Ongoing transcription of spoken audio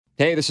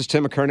Hey, this is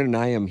Tim McKernan, and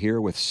I am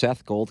here with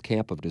Seth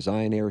Goldcamp of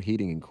Design Air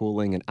Heating and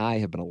Cooling, and I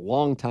have been a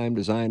longtime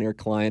Design Air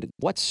client.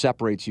 What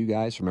separates you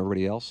guys from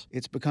everybody else?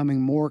 It's becoming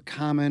more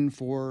common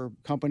for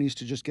companies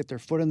to just get their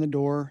foot in the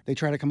door. They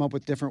try to come up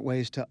with different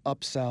ways to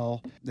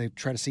upsell. They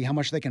try to see how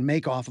much they can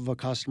make off of a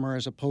customer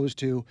as opposed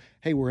to,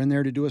 hey, we're in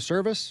there to do a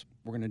service.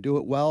 We're going to do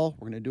it well.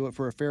 We're going to do it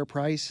for a fair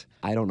price.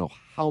 I don't know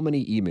how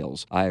many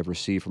emails I have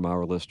received from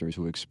our listeners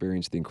who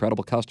experience the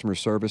incredible customer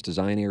service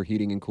Design Air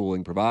Heating and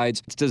Cooling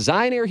provides. It's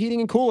Design Air Heating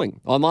and Cooling,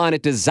 online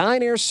at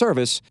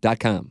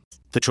designairservice.com.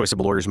 The choice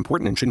of a lawyer is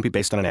important and shouldn't be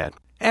based on an ad.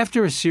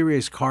 After a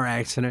serious car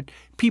accident,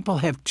 people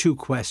have two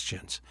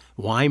questions.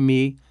 Why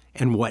me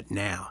and what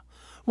now?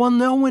 Well,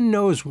 no one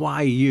knows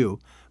why you,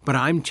 but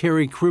I'm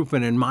Terry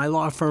Crouppen, and my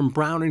law firm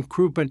Brown &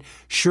 Crouppen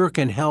sure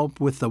can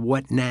help with the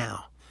what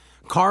now.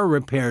 Car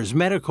repairs,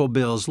 medical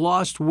bills,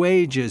 lost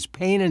wages,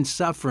 pain and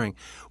suffering.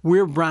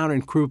 We're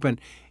Brown & Crouppen,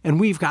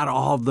 and we've got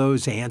all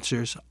those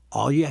answers.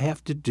 All you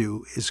have to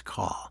do is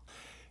call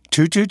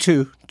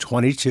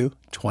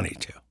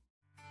 222-2222.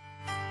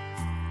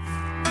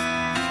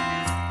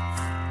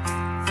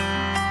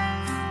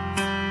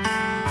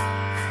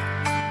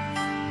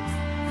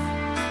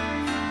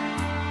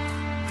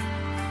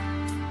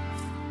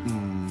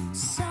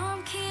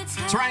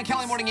 It's Ryan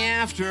Kelly Morning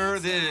After.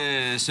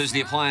 This is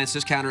the Appliance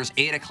Discounters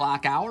 8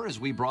 o'clock hour as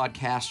we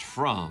broadcast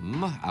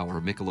from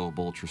our Michelob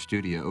Ultra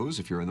Studios.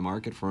 If you're in the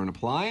market for an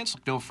appliance,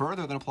 look no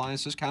further than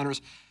Appliance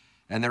Discounters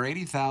and their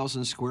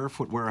 80,000 square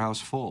foot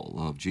warehouse full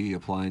of GE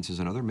appliances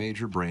and other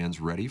major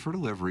brands ready for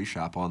delivery.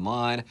 Shop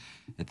online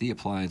at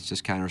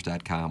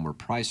theappliancediscounters.com, where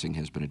pricing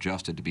has been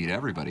adjusted to beat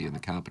everybody in the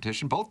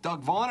competition. Both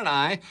Doug Vaughn and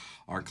I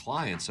are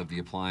clients of the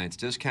Appliance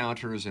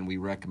Discounters, and we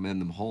recommend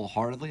them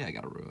wholeheartedly. I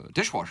got a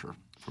dishwasher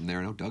from there.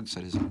 I know Doug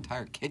said his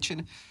entire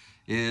kitchen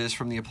is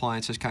from the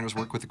Appliance Discounters.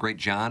 Work with the great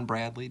John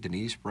Bradley,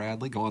 Denise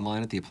Bradley. Go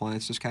online at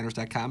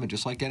theappliancediscounters.com, and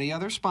just like any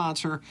other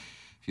sponsor,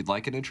 if you'd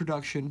like an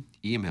introduction,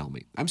 email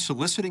me. I'm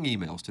soliciting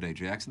emails today,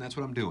 Jackson. That's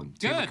what I'm doing.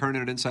 Good. Tim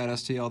McKernan at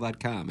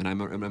InsideSTL.com. And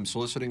I'm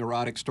soliciting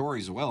erotic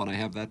stories as well. And I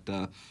have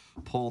that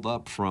pulled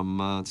up from,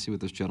 let's see what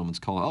this gentleman's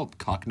called. Oh,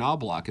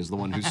 Cocknoblock is the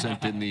one who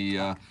sent in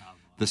the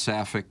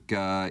Sapphic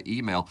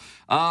email.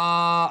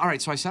 All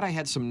right, so I said I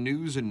had some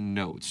news and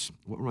notes.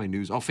 What were my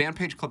news? Oh, Fan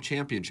Page Club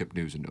Championship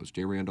news and notes.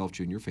 Jay Randolph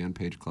Jr. Fan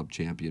Page Club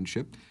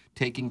Championship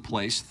taking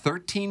place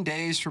 13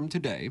 days from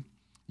today.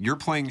 You're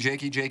playing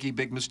Jakey,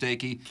 Big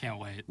Mistakey. Can't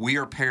wait. We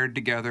are paired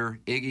together.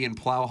 Iggy and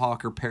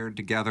Plowhawk are paired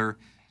together.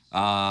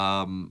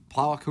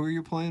 Plowhawk, who are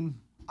you playing?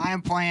 I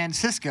am playing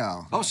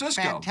Cisco. Oh,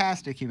 Cisco.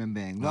 Fantastic human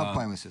being. Love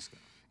playing with Cisco.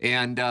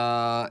 And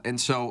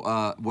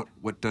so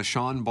what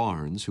Sean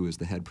Barnes, who is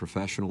the head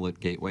professional at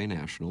Gateway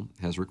National,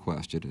 has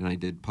requested, and I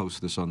did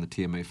post this on the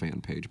TMA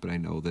fan page, but I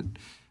know that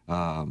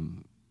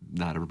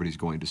not everybody's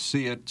going to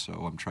see it, so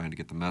I'm trying to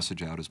get the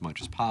message out as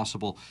much as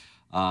possible.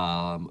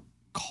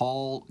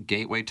 Call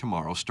Gateway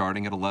tomorrow,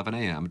 starting at 11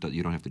 a.m.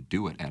 You don't have to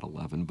do it at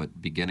 11,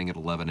 but beginning at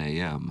 11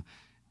 a.m.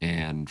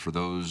 And for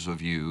those of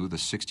you, the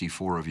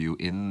 64 of you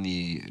in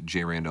the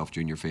J. Randolph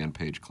Jr. Fan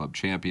Page Club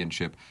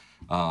Championship,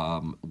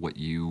 what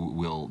you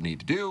will need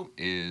to do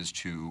is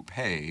to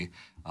pay.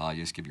 You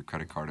just give your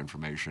credit card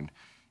information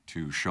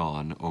to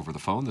Sean over the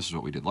phone. This is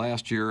what we did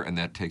last year, and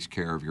that takes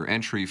care of your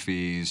entry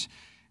fees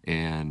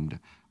and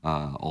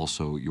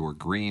also your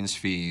greens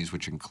fees,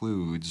 which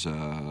includes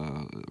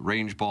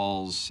range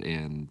balls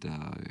and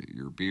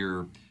your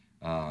beer,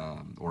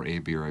 or a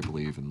beer, I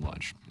believe, and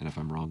lunch. And if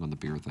I'm wrong on the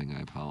beer thing,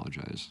 I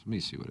apologize. Let me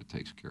see what it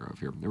takes care of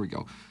here. There we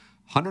go.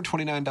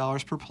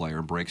 $129 per player,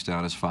 and breaks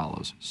down as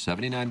follows.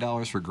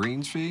 $79 for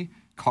greens fee,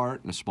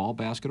 cart, and a small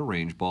basket of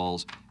range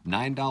balls.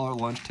 $9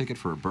 lunch ticket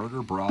for a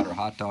burger, brat, or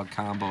hot dog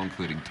combo,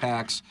 including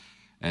tax.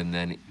 And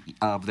then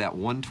of that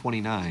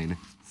 $129,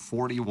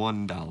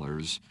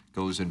 $41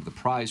 goes into the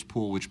prize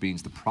pool, which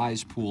means the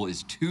prize pool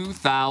is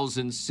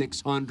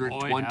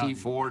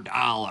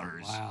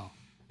 $2,624. Wow.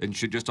 And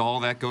should just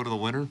all that go to the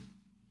winner?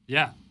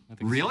 Yeah. I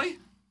think Really?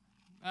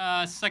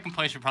 So. Second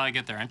place should probably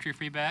get their entry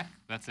fee back.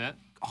 That's it.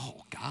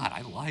 Oh, God,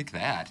 I like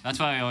that. That's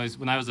why I always,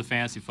 when I was a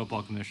fantasy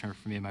football commissioner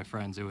for me and my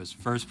friends, it was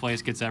first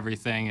place gets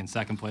everything and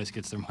second place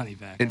gets their money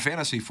back. In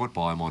fantasy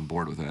football, I'm on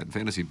board with that. In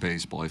fantasy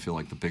baseball, I feel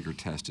like the bigger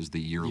test is the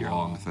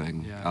year-long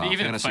thing. Yeah.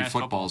 Even fantasy fast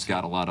football's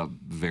football, got a lot of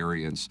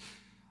variance.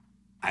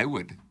 I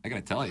got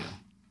to tell you,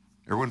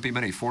 there wouldn't be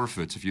many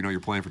forfeits if you know you're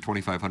playing for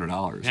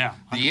 $2,500. Yeah,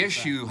 100%. The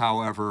issue,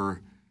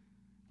 however,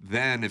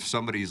 then if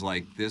somebody's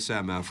like this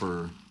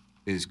MFer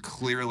is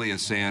clearly a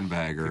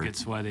sandbagger. It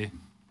gets sweaty.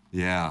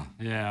 Yeah.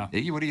 Yeah.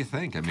 Iggy, what do you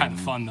think? I mean, Kind of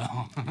fun,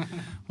 though.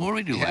 What did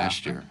we do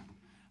last year?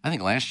 I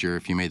think last year,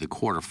 if you made the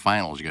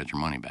quarterfinals, you got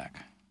your money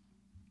back.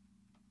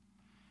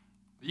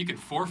 You could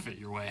forfeit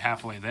your way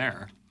halfway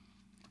there.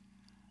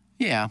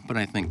 Yeah, but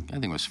I think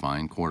it was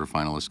fine.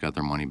 Quarterfinalists got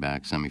their money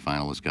back.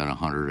 Semifinalists got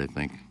 100, I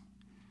think,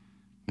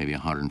 maybe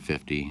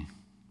 150.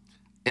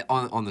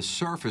 On the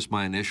surface,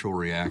 my initial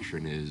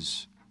reaction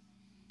is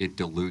it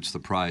dilutes the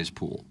prize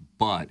pool,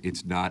 but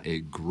it's not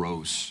a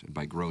gross,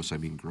 by gross I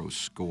mean gross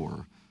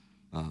score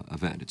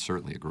event. It's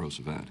certainly a gross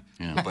event,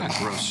 Yeah. but a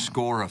gross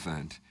score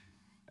event.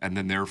 and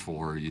then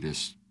therefore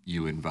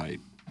you invite.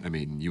 I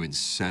mean, you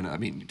incent. I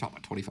mean, you talk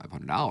about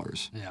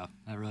 $2,500. Yeah,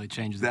 that really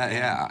changes. That the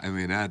game. yeah. I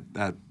mean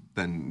that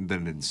then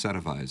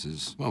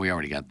incentivizes. Well, we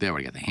already got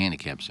the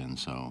handicaps in,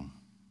 so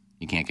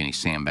you can't get any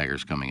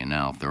sandbaggers coming in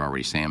now. If they're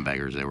already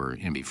sandbaggers, they were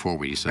in before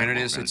we decided. And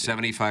it's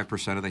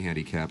 75% of the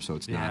handicap, so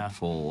it's not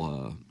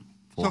full.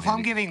 So if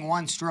I'm giving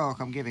one stroke,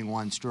 I'm giving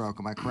one stroke.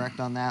 Am I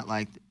correct on that?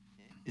 Like,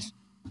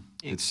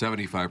 it's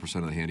 75%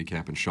 of the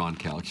handicap, and Sean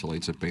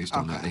calculates it based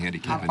on the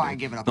handicap. I'm fine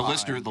giving up. The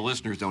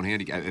listeners don't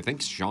handicap. I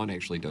think Sean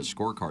actually does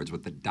scorecards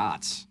with the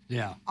dots.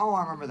 Yeah. Oh,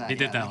 I remember that. He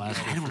did that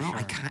last year. I don't know.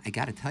 Sure. I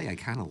got to tell you, I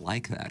kind of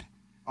like that.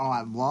 Oh,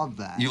 I love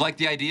that. You like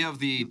the idea of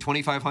the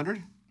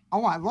 2,500?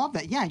 Oh, I love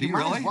that. Yeah, Do you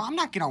might really? as well. I'm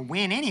not going to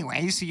win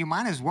anyway, so you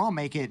might as well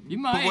make it. You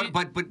might.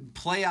 But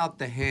play out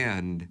the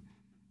hand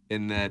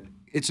in that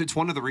it's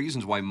one of the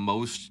reasons why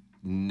most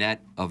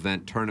net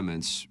event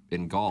tournaments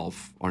in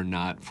golf are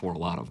not for a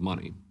lot of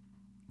money.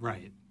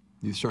 Right.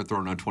 You start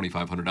throwing around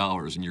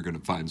 $2,500, and you're going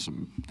to find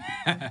some.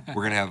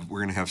 we're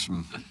gonna have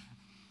some.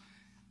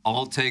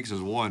 All it takes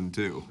is one,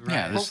 too. Right.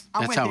 Yeah,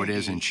 that's how it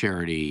is in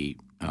charity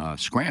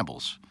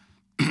scrambles.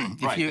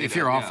 If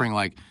you're offering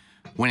like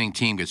winning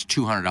team gets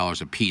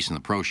 $200 a piece in the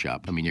pro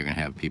shop, I mean you're going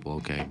to have people.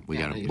 Okay, we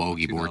got a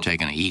bogey board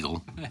taking an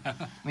eagle.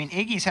 I mean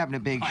Iggy's having a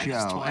big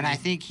show, and I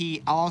think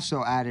he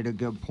also added a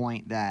good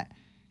point that.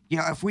 You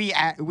know, if we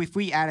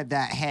added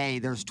that, hey,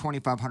 there's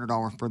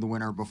 $2,500 for the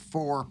winner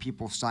before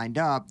people signed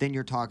up, then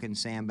you're talking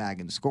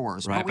sandbagging the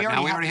scores. Right, but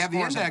now we already have the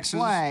scores in indexes.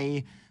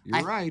 play.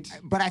 You're right.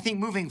 But I think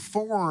moving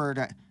forward,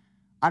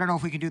 I don't know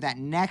if we can do that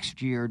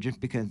next year, just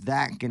because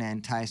that's going to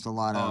entice a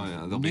lot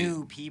of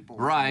new people.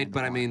 Right,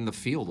 but I mean the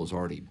field was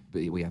already. I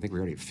think we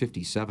already had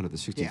 57 of the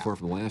 64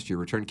 from last year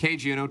return.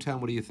 KG in O-Town,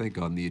 what do you think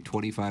on the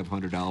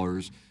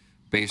 $2,500?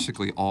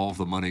 Basically, all of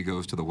the money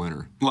goes to the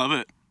winner. Love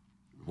it.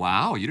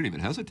 Wow, you didn't even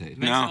hesitate.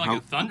 Makes it like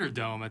a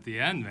Thunderdome at the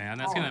end, man.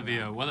 That's gonna be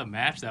what a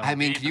match that would be. I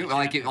mean, can you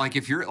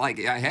if you're like,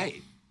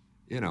 hey,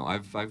 you know,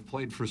 I've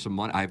played for some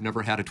money. I've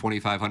never had a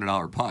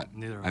 $2,500 putt.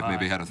 Neither have I've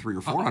maybe had a $300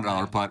 or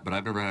 $400 putt, but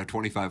I've never had a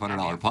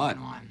 $2,500 putt.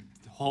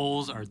 The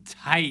holes are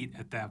tight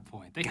at that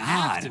point. They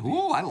have to be.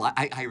 Ooh, I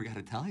got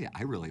to tell you,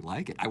 I really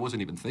like it. I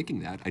wasn't even thinking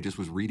that. I just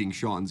was reading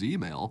Sean's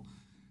email,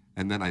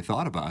 and then I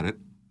thought about it,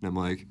 and I'm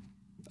like,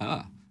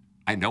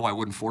 I know I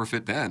wouldn't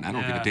forfeit then. I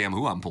don't give a damn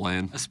who I'm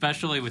playing.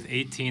 Especially with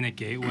 18 at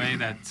Gateway,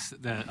 that's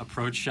the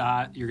approach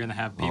shot. You're going to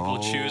have people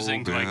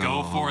choosing, do I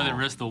go for it and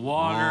risk the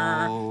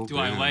water? Do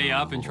I lay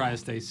up and try to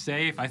stay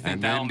safe? I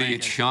think that'll make it. And then do you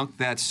it. chunk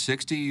that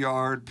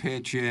 60-yard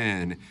pitch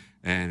in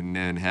and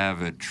then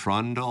have it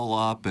trundle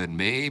up and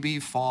maybe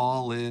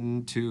fall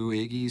into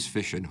Iggy's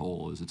fishing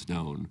hole, as it's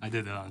known. I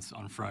did that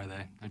on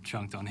Friday. I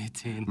chunked on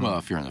 18. Well,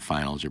 if you're in the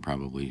finals, you're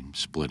probably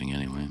splitting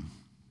anyway.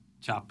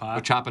 Chop pot.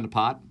 Oh, chopping the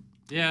pot?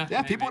 Yeah.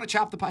 Yeah, people want to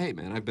chop the pot. Hey,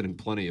 man, I've been in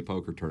plenty of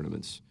poker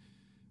tournaments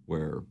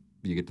where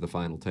you get to the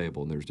final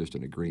table and there's just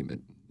an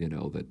agreement,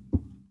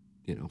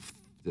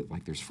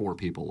 like there's 4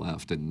 people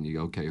left and you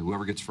go, okay,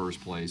 whoever gets first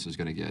place is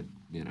going to get,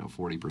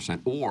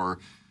 40%. Or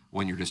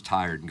when you're just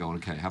tired and going,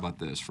 okay, how about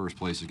this? First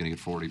place is going to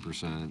get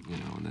 40%,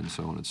 and then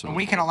so on and so on. And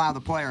we can allow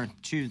the player to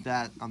choose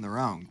that on their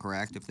own,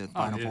 correct? If the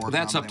final four.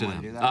 That's up to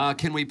them.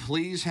 Can we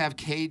please have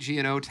KG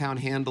and O-Town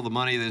handle the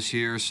money this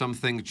year? Some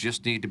things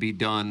just need to be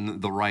done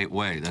the right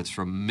way. That's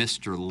from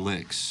Mr.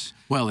 Licks.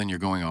 Well, then you're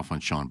going off on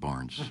Sean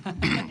Barnes.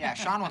 Yeah,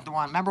 Sean was the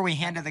one. Remember we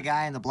handed the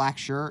guy in the black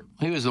shirt?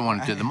 He was the one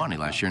who did the money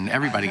last year, and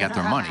everybody got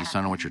their money, so I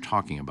don't know what you're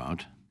talking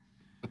about.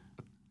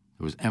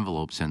 There was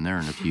envelopes in there,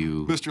 and if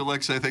you... Mr.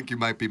 Licks, I think you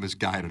might be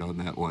misguided on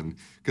that one,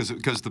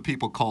 because the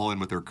people call in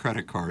with their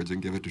credit cards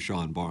and give it to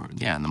Sean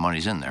Barnes. Yeah, and the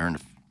money's in there, and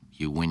if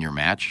you win your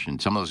match,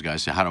 and some of those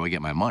guys say, how do I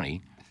get my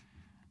money?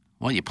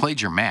 Well, you played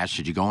your match.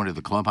 Did you go into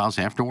the clubhouse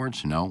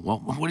afterwards? No. Well,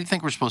 what do you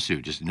think we're supposed to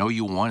do? Just know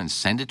you won and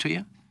send it to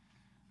you?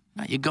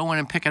 No, you go in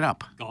and pick it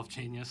up. Golf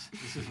genius.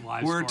 This is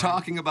live We're scoring.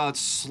 talking about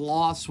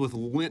sloths with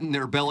lint in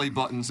their belly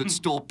buttons that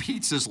stole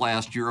pizzas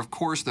last year. Of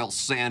course they'll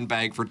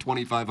sandbag for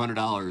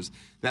 $2,500.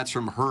 That's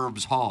from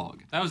Herb's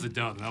Hog. That was the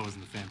dub. That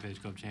wasn't the Fan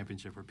Page Club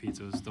Championship where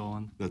pizza was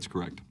stolen. That's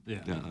correct.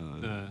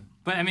 Yeah.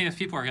 But, I mean, if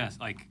people are going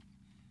to,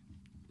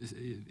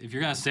 if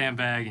you're going to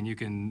sandbag and you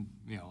can,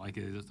 like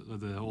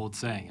the old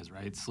saying is,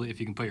 right? Sleep, if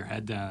you can put your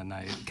head down at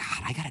night.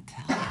 God, I got to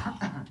tell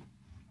you.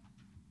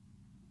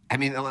 I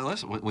mean,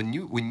 listen, when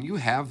you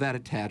have that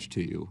attached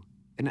to you,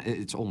 and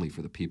it's only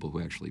for the people who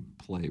actually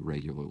play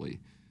regularly,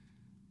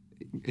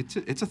 it's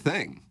a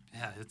thing.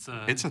 Yeah, it's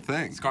a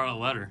thing. Scarlet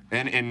letter.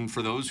 And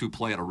for those who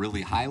play at a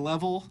really high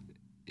level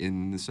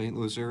in the St.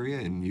 Louis area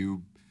and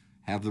you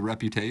have the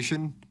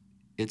reputation,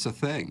 it's a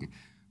thing.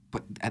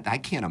 But I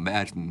can't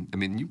imagine. I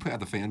mean, you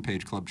have the Fan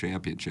Page Club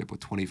Championship with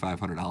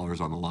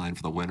 $2,500 on the line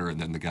for the winner, and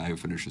then the guy who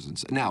finishes in.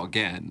 Now,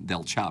 again,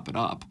 they'll chop it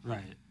up.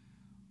 Right.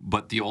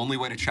 But the only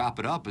way to chop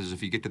it up is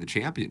if you get to the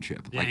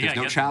championship. Yeah,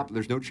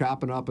 there's no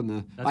chopping up in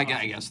the. I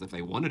guess if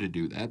they wanted to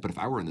do that, but if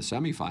I were in the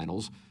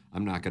semifinals,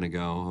 I'm not going to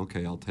go.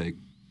 Okay, I'll take,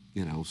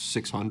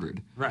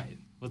 600. Right.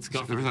 Let's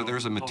go.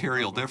 There's a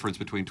material difference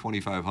between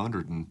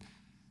 2,500 and.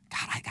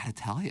 God, I got to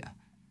tell you,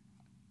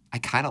 I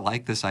kind of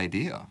like this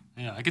idea.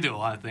 Yeah, I could do a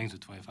lot of things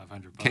with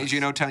 $2,500. KG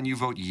in O-Town, you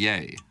vote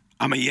yay.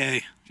 I'm a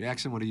yay.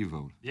 Jackson, what do you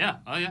vote? Yeah.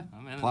 Oh yeah.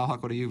 I'm in it.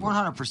 Plowhawk, what do you vote?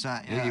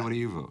 100%. Iggy, Yeah. what do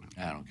you vote?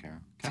 I don't care.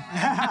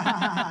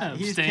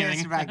 He's Abstaining.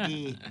 pissed about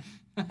Gee.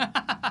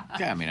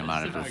 Yeah, I mean, I'm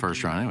out of the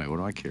first round anyway. What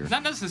do I care?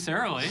 Not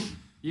necessarily.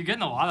 You're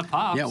getting a lot of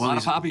pops. Yeah, A well, lot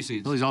of he's- poppy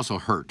seeds. Well, he's also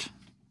hurt.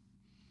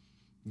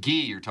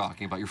 Gee, you're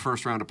talking about your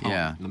first round opponent.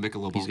 Yeah. The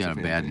Michelob He's got a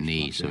Ultra bad Fan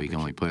knee, Page so he can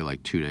only Championship. play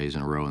like 2 days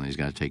in a row, and then he's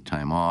got to take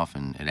time off,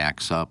 and it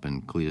acts up.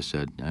 And Cletus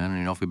said, "I don't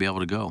even know if he'll be able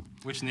to go."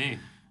 Which knee?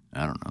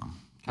 I don't know.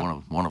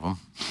 One of them.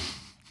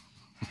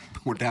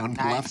 We're down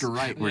Nice. left or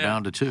right. We're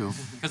down to 2.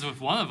 Because with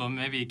one of them,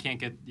 maybe you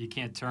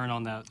can't turn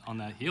on that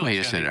heel. Well, you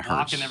It's just gotta said be it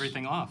hurts. blocking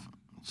everything off.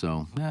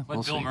 So yeah, What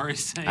we'll Bill see. Murray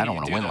say I don't you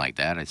want to do win to like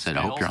that. I said,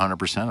 I hope you're Snails.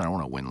 100%. I don't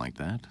want to win like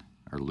that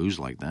or lose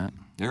like that.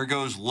 There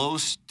goes Low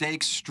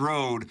Stakes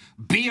Strode.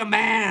 Be a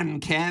man,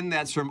 Ken.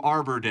 That's from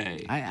Arbor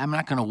Day. I'm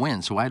not going to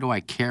win, so why do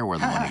I care where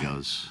the money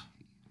goes?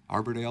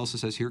 Arbor Day also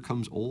says, here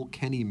comes old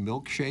Kenny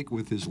Milkshake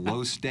with his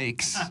low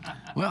stakes.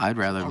 Well, I'd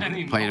rather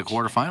Any play the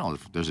milkshake. quarterfinal.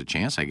 If there's a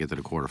chance I get to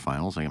the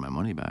quarterfinals, I get my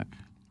money back.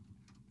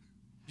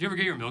 Did you ever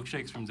get your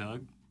milkshakes from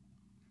Doug?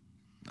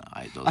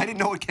 I I didn't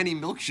know what Kenny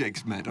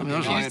Milkshakes meant. Okay,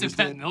 those now are- I I used to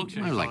pet understand. milkshakes.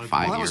 That was like all the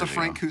 5 Well, that was a years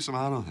Frank ago.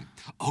 Cusimano thing.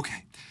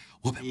 Okay,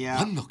 we'll bet Yeah.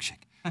 one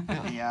milkshake.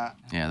 Yeah.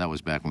 Yeah, that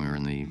was back when we were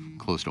in the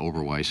close to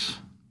Oberweis.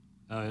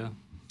 Oh yeah,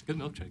 good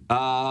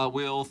milkshake.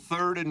 Will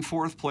third and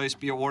fourth place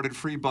be awarded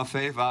free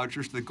buffet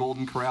vouchers to the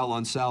Golden Corral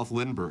on South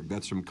Lindbergh?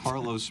 That's from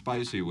Carlos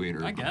Spicy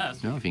Wiener. I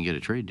guess. No, if you can get a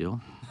trade deal.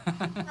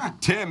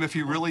 Tim, if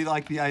you really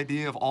like the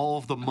idea of all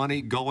of the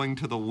money going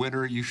to the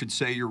winner, you should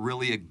say you're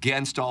really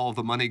against all of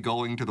the money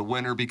going to the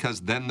winner because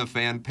then the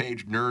fan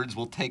page nerds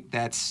will take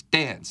that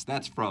stance.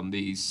 That's from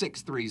the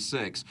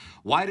 636.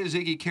 Why does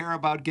Iggy care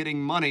about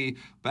getting money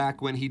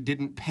back when he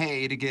didn't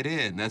pay to get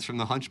in? That's from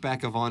the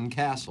Hunchback of On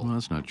Castle. Well,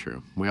 that's not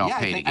true. We all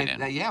pay to get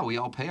in. Yeah, we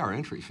all pay our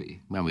entry fee.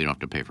 Well, we don't have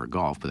to pay for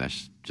golf, but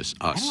that's just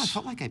I don't know, I us.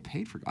 felt like I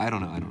paid for. I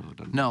don't know. It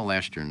doesn't. No,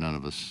 last year none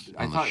of us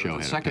I on the thought show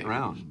the had second to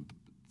pay.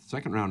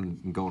 Second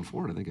round and going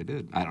forward, I think I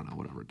did. I don't know.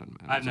 Whatever. It doesn't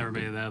matter. I've never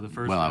made it out of the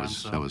first Well, round.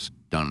 I was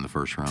done in the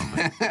first round.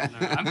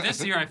 But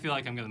This year, I feel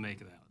like I'm going to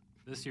make it out.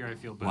 This year, I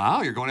feel better.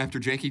 Wow, you're going after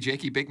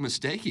Jakey, big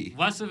mistakey.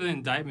 Less of an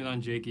indictment on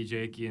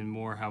Jakey and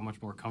more how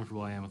much more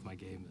comfortable I am with my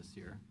game this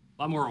year.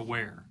 A lot more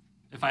aware.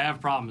 If I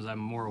have problems, I'm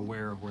more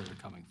aware of where they're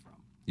coming from.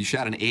 You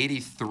shot an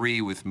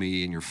 83 with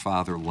me and your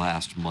father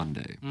last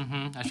Monday.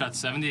 I shot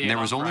 78. And there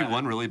was on only Friday.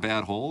 one really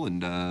bad hole,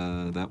 and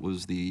that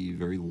was the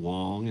very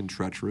long and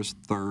treacherous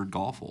third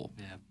golf hole.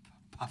 Yeah,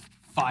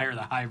 fire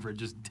the hybrid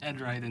just dead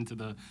right into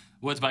the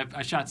woods. But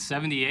I shot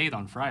 78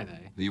 on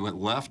Friday. You went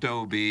left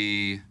OB,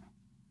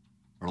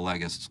 or I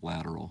guess it's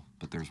lateral,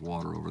 but there's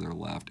water over there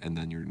left, and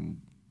then your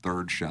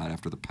third shot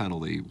after the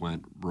penalty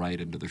went right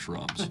into the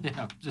shrubs.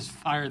 Yeah, just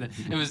fired it.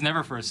 It was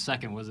never for a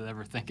second was it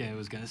ever thinking it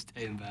was going to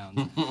stay in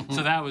bounds.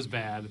 So that was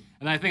bad.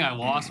 And I think I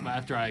lost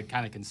after I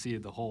kind of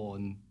conceded the hole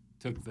and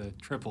took the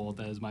triple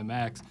that is my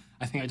max.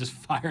 I think I just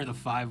fired the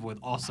 5-wood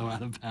also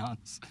out of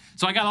bounds.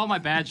 So I got all my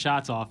bad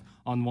shots off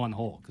on one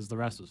hole because the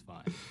rest was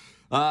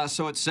fine.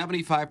 So at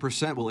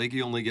 75%, will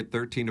Iggy only get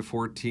 13 to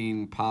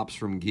 14 pops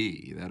from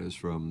Gee? That is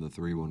from the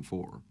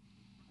 314.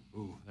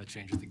 Ooh, that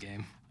changes the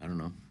game. I don't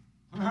know.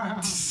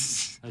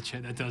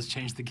 That does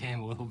change the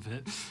game a little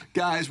bit.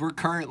 Guys, we're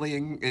currently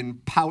in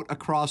pout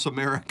across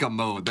America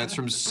mode. That's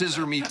from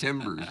Scissor Me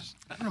Timbers.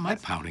 What am I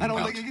pouting I don't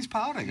about? think Iggy's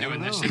pouting. I New don't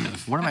know.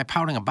 initiative. What am I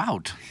pouting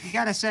about? You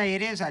gotta say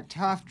it is a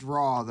tough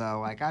draw though.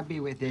 Like I'd be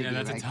with Iggy. Yeah,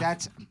 that's a like tough-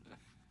 that's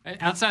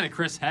Outside of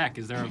Chris Heck,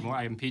 is there a more?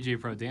 I'm PGA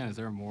Pro Dan. Is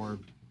there a more,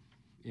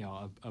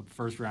 a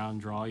first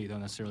round draw you don't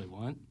necessarily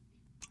want,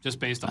 just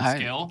based on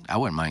skill? I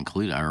wouldn't mind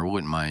I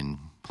wouldn't mind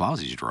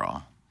Plowsy's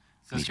draw.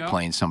 He's Cisco?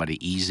 playing somebody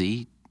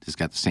easy that's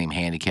got the same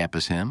handicap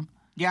as him.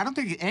 yeah. I don't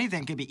think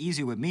anything could be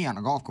easy with me on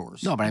a golf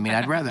course. No, but I mean,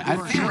 I'd rather.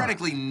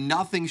 Theoretically,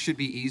 nothing should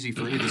be easy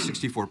for any of the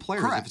 64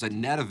 players Correct. if it's a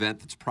net event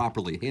that's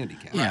properly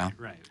handicapped. Yeah,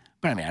 Right.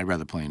 but I mean, I'd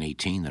rather play an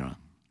 18 than a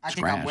I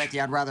think scratch. I'm with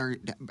you. I'd rather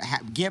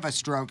give a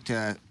stroke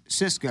to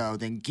Cisco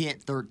than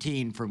get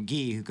 13 from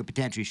Gee, who could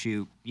potentially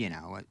shoot.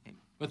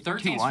 But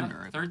 13, 2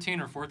 under. 13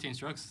 or 14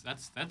 strokes,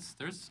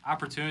 there's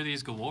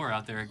opportunities galore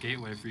out there at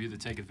Gateway for you to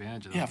take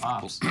advantage of the Yeah,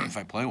 pops. if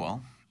I play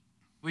well.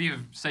 Well, you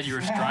said you were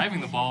driving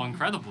the ball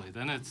incredibly.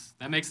 Then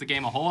that makes the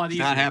game a whole lot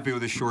easier. Not happy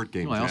with his short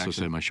game. Well, I also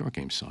Jackson. said my short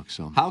game sucks.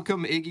 So How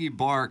come Iggy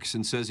barks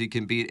and says he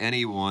can beat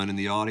anyone in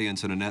the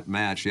audience in a net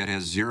match, yet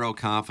has zero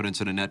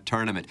confidence in a net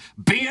tournament?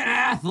 Be an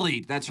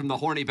athlete! That's from the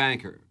Horny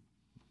Banker.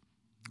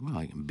 well,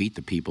 I can beat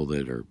the people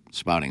that are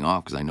spouting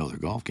off because I know their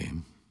golf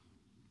game.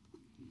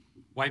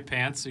 White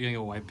pants. You're gonna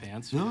go white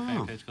pants. For the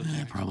fan page club.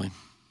 Yeah, probably.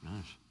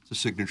 It's a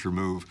signature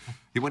move.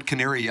 He went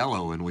canary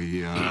yellow, and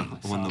we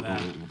won the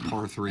that.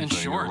 par 3 And thing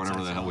or shorts, whatever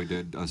I the saw. hell we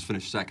did.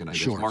 Finished second, I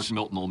guess. Shorts. Mark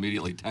Milton will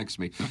immediately text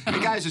me.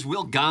 Hey guys, is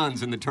Will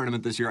Gons in the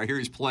tournament this year? I hear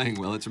he's playing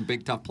well. It's some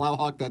big tough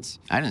Plowhawk. That's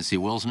I didn't see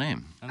Will's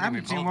name. I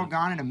haven't seen Will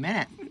gone in a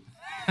minute.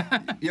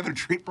 you having a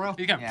treat, bro?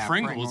 You got Yeah,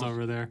 Pringles, Pringles.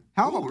 over there.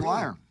 Hell of a Ooh, really?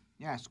 player.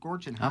 Yeah,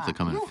 scorching I'll have to hot.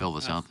 come in and fill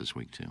this out this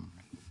week too.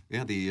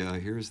 Yeah,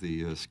 here's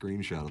the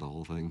screenshot of the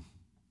whole thing.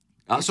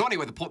 So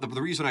anyway,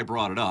 the reason I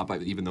brought it up,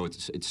 even though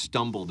it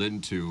stumbled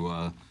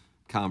into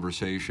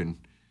conversation,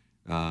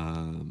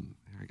 I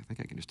think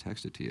I can just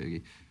text it to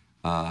you,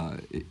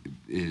 Iggy,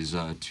 is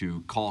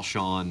to call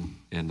Sean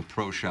and the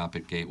Pro Shop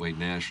at Gateway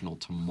National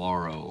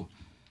tomorrow,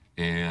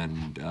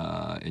 and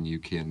you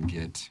can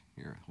get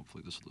here.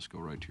 Hopefully this will just go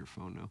right to your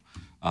phone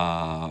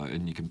now,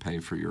 and you can pay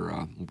for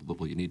your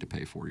you need to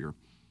pay for your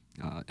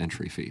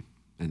entry fee,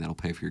 and that'll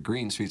pay for your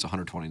greens fee. It's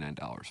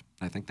 $129.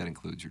 I think that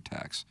includes your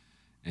tax.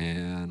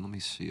 And let me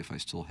see if I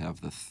still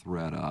have the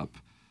thread up.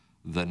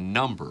 The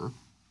number,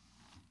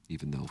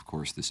 even though, of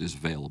course, this is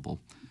available,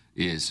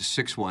 is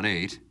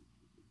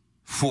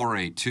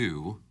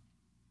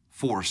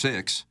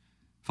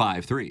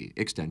 618-482-4653,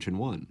 extension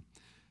 1.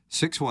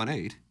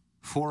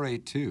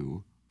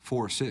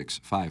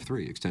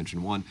 618-482-4653,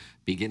 extension 1,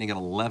 beginning at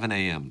 11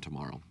 a.m.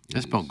 tomorrow.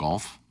 That's spelled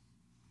golf.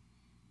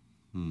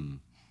 Look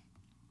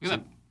at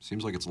that.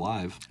 Seems like it's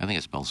live. I think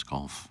it spells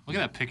golf. Look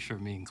at that picture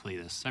of me and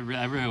Cletus. I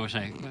really wish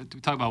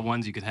talk about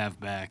ones you could have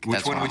back.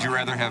 Which one would you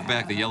rather have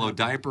back, the yellow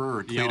diaper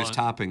or Cletus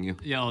topping you?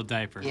 Yellow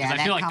diaper. Yeah, Because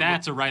I feel like that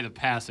that's a rite of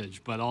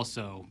passage, but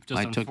also just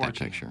I unfortunate. took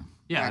that picture.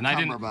 Yeah, That and I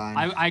didn't.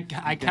 cummerbund. I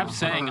kept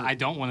saying hurt. I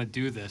don't want to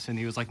do this, and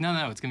he was like,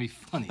 No, it's gonna be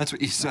funny. That's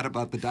what you said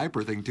about the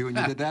diaper thing, too, and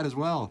you did that as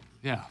well.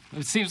 Yeah,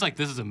 it seems like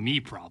this is a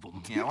me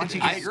problem. Yeah, once you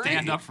I get agree.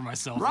 Stand up for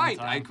myself. Right,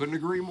 all the I time. couldn't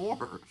agree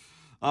more.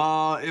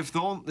 If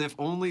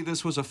only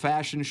this was a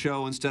fashion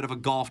show instead of a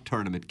golf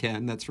tournament,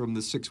 Ken. That's from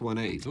the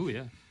 618. Ooh,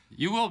 yeah.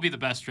 You will be the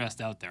best dressed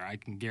out there. I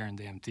can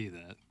guarantee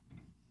that.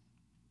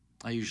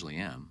 I usually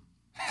am.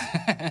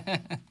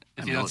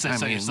 If you don't say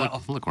so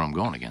yourself. Look what I'm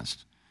going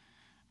against.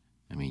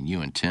 I mean,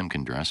 you and Tim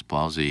can dress.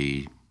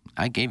 Ballsy,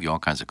 I gave you all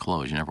kinds of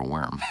clothes. You never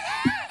wear them.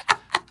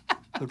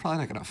 They're probably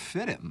not going to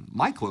fit him.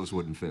 My clothes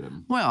wouldn't fit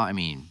him. Well, I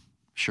mean,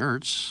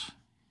 shirts.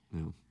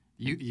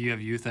 You have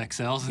youth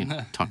XLs in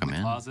the, tuck 'em in the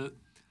in. closet.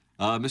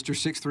 Mr.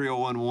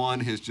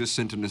 63011 has just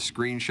sent in a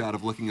screenshot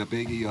of looking up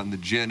Iggy on the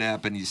Gin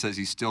app, and he says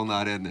he's still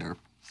not in there.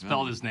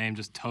 Spelled his name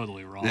just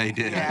totally wrong. Yeah, he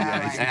did. Yeah,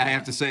 right. I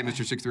have to say,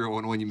 Mr.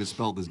 63011, you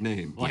misspelled his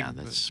name. Yeah,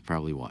 that's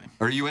probably why.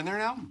 Are you in there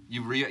now?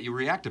 You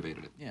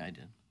reactivated it. Yeah, I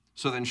did.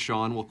 So then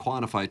Sean will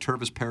quantify.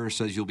 Tervis Parrish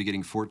says you'll be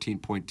getting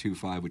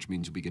 14.25, which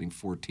means you'll be getting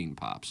 14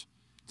 pops.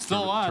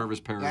 Still a lot.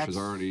 Tervis Parrish has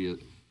already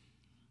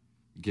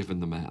given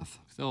the math.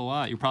 Still a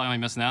lot. You're probably only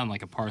missing out on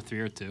like a par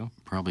 3 or 2.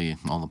 Probably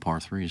all the par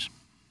threes.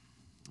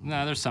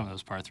 No, there's some of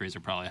those par 3s are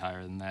probably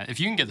higher than that. If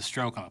you can get a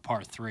stroke on a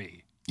par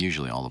 3.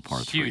 Usually all the par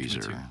Huge threes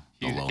material. are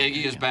Huge. below.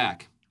 Iggy is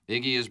back.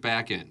 Iggy is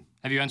back in.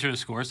 Have you entered a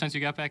score since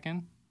you got back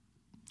in?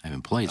 I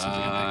haven't played since I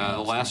got back.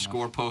 The last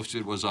score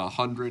posted was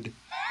 100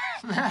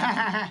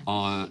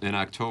 in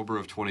October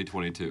of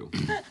 2022,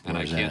 and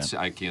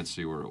I can't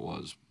see where it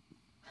was,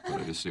 but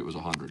I just see it was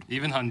 100.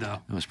 Even Hundo.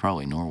 It was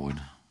probably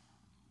Norwood.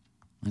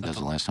 I think that's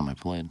the last time I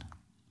played.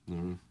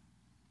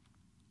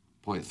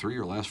 Boy, 3 of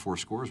your last 4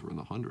 scores were in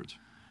the hundreds.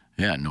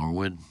 Yeah,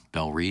 Norwood,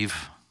 Belle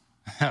Reeve.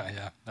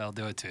 Yeah, that'll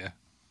do it to you.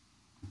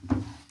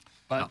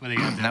 But what are you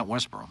gonna do? Not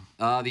Westboro.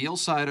 The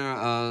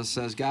Illsider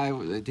says, Guy,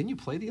 didn't you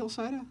play the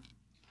Illsider?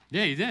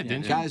 Yeah, you did,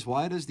 didn't you? Guys,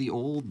 why does the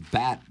old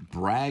bat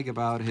brag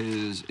about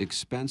his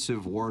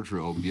expensive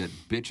wardrobe yet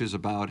bitches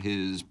about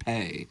his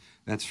pay?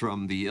 That's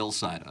from the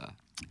Illsider.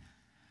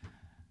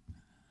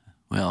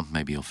 Well,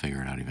 maybe you'll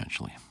figure it out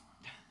eventually.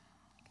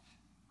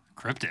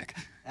 Cryptic.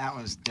 That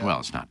was dope. Well,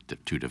 it's not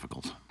too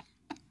difficult.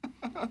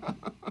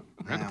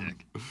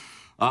 Cryptic.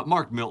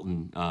 Mark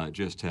Milton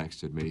just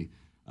texted me.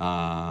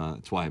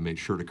 That's why I made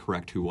sure to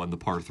correct who won the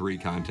par 3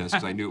 contest,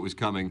 because I knew it was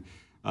coming.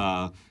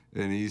 And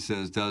he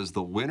says, does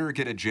the winner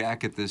get a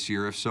jacket this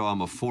year? If so,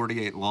 I'm a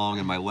 48 long,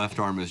 and my left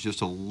arm is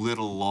just a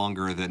little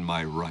longer than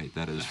my right.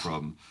 That is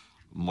from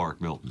Mark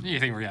Milton.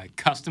 You think we're got a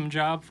custom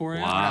job for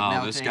it?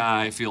 Wow, this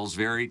guy feels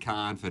very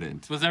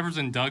confident. Whatever's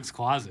in Doug's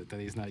closet that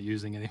he's not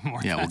using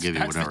anymore. Yeah, we'll give you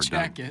that's whatever the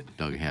jacket.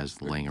 Doug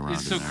has laying around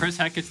So in there. Chris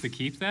Heck gets to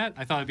keep that?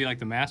 I thought it'd be like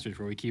the Masters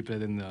where we keep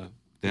it in the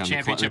Yeah,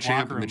 championship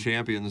locker room. The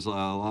champions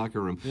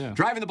locker room. Yeah.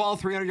 Driving the ball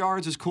 300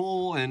 yards is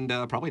cool and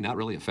probably not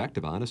really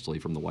effective, honestly,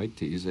 from the white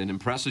tees, and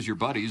impresses your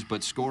buddies,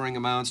 but scoring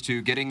amounts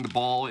to getting the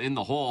ball in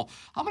the hole.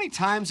 How many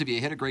times have you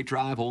hit a great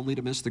drive only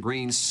to miss the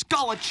green,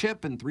 skull a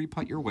chip, and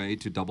 3-putt your way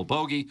to double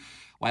bogey?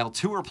 While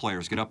tour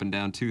players get up and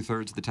down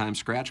 2/3 of the time,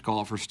 scratch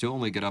golfers still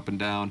only get up and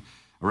down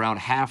around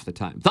half the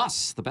time.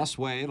 Thus, the best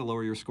way to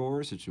lower your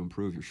scores is to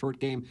improve your short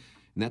game.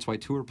 And that's why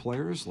tour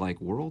players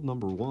like world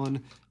number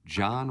 1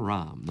 John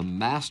Rahm, the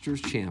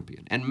Masters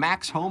champion, and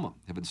Max Homa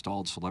have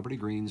installed celebrity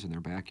greens in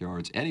their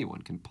backyards.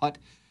 Anyone can put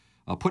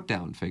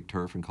down fake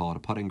turf and call it a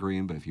putting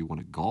green, but if you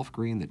want a golf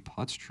green that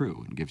putts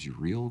true and gives you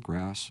real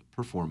grass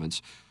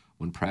performance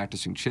when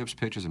practicing chips,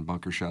 pitches, and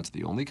bunker shots,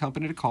 the only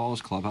company to call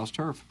is Clubhouse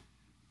Turf,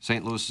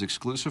 St. Louis's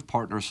exclusive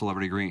partner of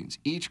Celebrity Greens.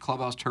 Each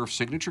Clubhouse Turf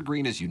signature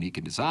green is unique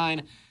in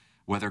design.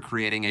 Whether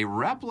creating a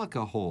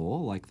replica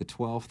hole like the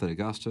 12th at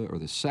Augusta or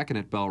the 2nd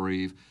at Belle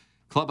Reve,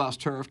 Clubhouse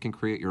Turf can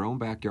create your own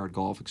backyard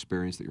golf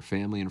experience that your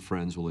family and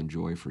friends will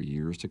enjoy for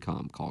years to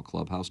come. Call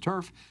Clubhouse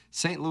Turf,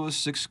 St.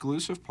 Louis's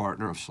exclusive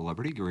partner of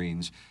Celebrity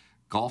Greens.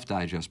 Golf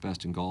Digest,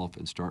 best in golf,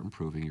 and start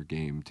improving your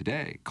game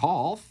today.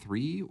 Call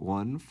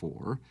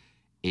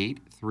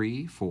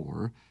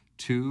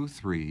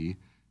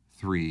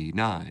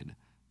 314-834-2339.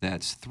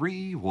 That's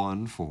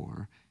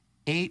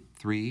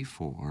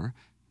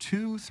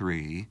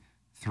 314-834-2339.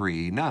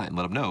 Let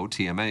them know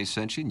TMA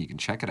sent you, and you can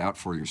check it out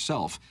for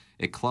yourself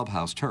at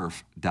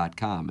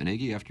clubhouseturf.com. And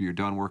Iggy, after you're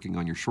done working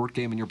on your short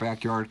game in your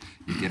backyard,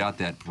 you get out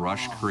that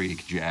Brush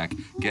Creek, Jack.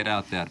 Get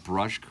out that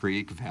Brush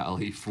Creek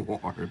Valley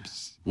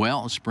Farms.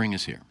 Well, spring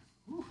is here.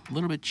 A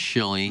little bit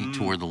chilly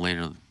toward the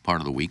later part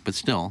of the week, but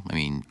still, I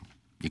mean,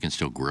 you can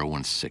still grill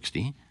when it's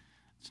 60.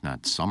 It's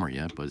not summer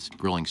yet, but it's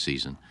grilling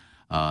season.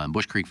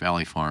 Bush Creek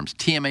Valley Farms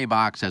TMA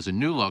box has a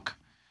new look.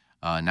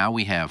 Now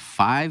we have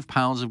 5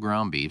 pounds of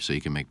ground beef, so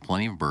you can make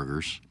plenty of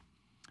burgers,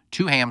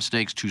 2 ham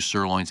steaks, 2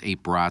 sirloins,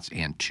 8 brats,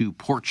 and 2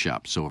 pork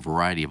chops, so a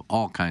variety of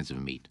all kinds of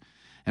meat.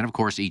 And, of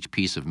course, each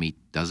piece of meat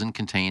doesn't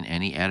contain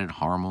any added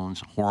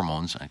hormones.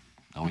 I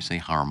always say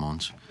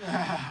hormones.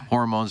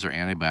 Hormones or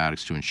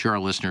antibiotics to ensure our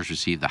listeners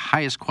receive the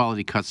highest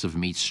quality cuts of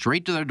meat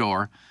straight to their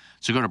door.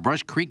 So go to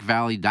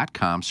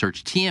brushcreekvalley.com,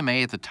 search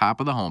TMA at the top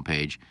of the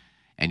homepage,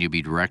 and you'll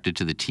be directed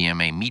to the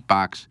TMA meat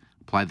box.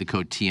 Apply the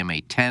code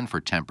TMA10 for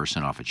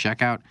 10% off at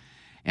checkout.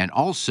 And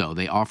also,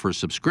 they offer a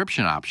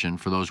subscription option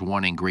for those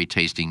wanting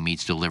great-tasting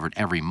meats delivered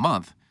every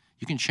month.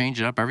 You can change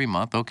it up every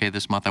month. Okay,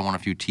 this month I want a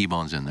few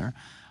T-bones in there.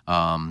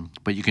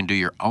 But you can do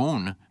your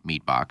own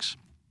meat box,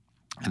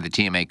 and the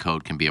TMA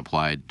code can be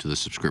applied to the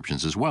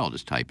subscriptions as well.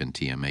 Just type in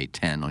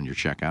TMA10 on your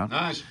checkout.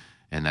 Nice.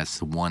 And that's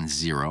the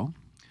 10.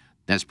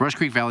 That's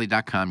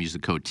brushcreekvalley.com. Use the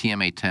code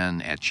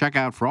TMA10 at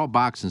checkout for all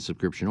box and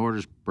subscription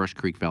orders. Brush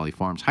Creek Valley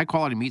Farms.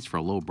 High-quality meats for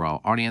a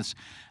lowbrow audience.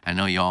 I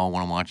know y'all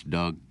want to watch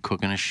Doug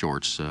cook in his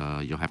shorts.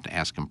 You'll have to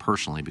ask him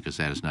personally because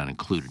that is not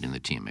included in the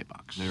TMA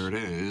box. There it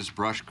is.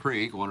 Brush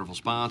Creek, wonderful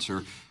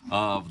sponsor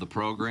of the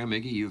program.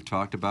 Iggy, you've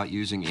talked about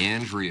using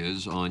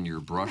Andrea's on your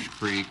Brush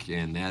Creek,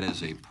 and that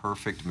is a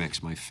perfect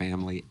mix. My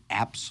family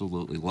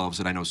absolutely loves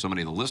it. I know so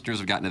many of the listeners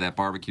have gotten to that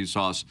barbecue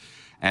sauce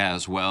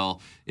as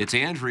well. It's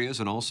Andrea's,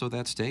 and also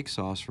that steak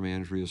sauce from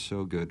Andrea's,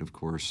 so good. And, of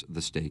course, the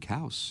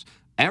Steakhouse.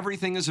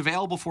 Everything is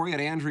available for you at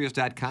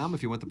Andreas.com.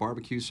 If you want the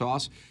barbecue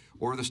sauce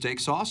or the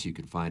steak sauce, you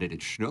can find it at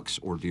Schnucks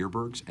or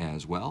Dierberg's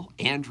as well.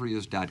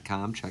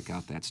 Andreas.com. Check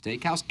out that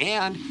steakhouse.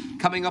 And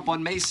coming up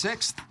on May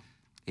 6th,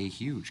 a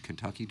huge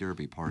Kentucky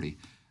Derby party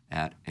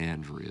at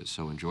Andreas.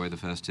 So enjoy the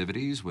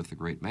festivities with the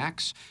great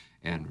Max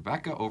and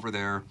Rebecca over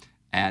there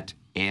at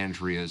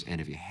Andrea's.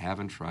 And if you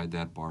haven't tried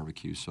that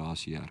barbecue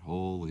sauce yet,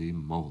 holy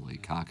moly,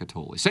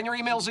 cockatoli. Send your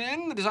emails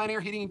in, the Design,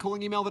 Air, Heating, and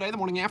Cooling email today, the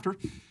morning after,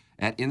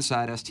 at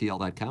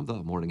InsideSTL.com,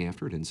 the morning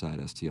after at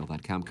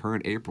InsideSTL.com.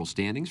 Current April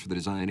standings for the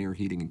Design, Air,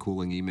 Heating, and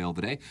Cooling email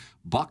today.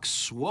 Buck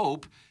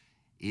Swope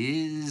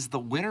is the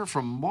winner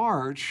from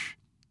March,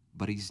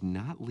 but he's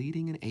not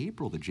leading in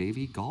April. The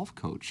JV golf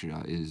coach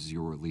is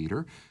your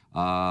leader.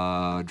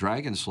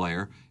 Dragon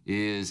Slayer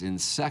is in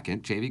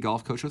second. JV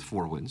golf coach with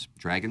 4 wins.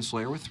 Dragon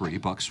Slayer with 3.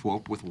 Buck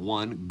Swope with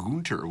 1.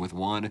 Gunter with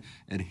 1.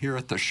 And here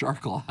at the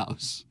Sharkle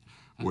House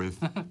with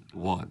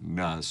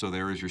 1. So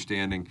there is your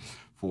standing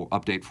for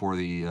update for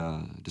the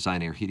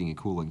Design, Air, Heating, and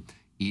Cooling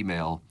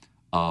email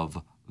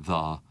of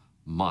the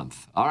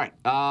month. All right,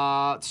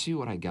 let's see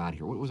what I got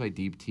here. What was I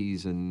deep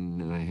teasing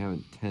and I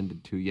haven't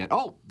tended to yet?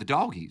 Oh, the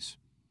doggies.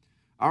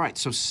 All right,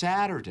 so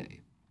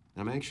Saturday,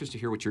 I'm anxious to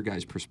hear what your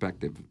guys'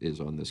 perspective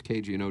is on this.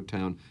 KG in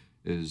O-Town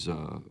is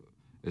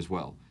as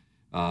well.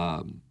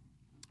 On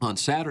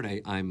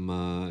Saturday,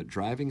 I'm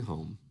driving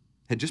home.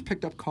 Had just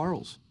picked up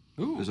Carl's,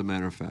 as a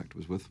matter of fact.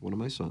 Was with one of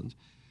my sons.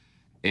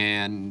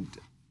 And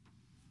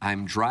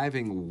I'm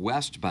driving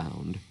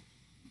westbound.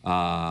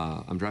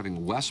 On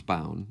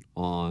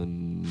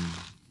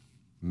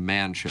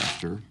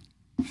Manchester,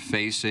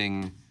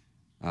 facing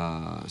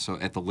so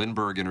at the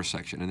Lindbergh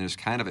intersection, and there's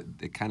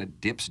it kind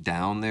of dips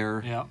down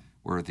there. Yeah.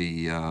 Where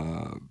the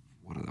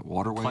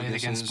waterway Playing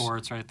against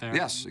sports right there.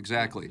 Yes,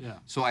 exactly. Yeah.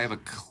 So I have a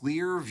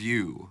clear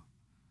view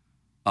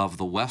of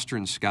the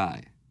western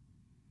sky.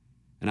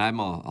 And I'm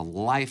a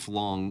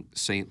lifelong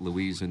St.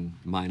 Louisan,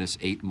 minus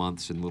 8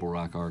 months in Little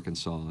Rock,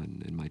 Arkansas,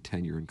 and my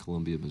tenure in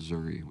Columbia,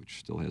 Missouri, which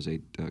still has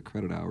 8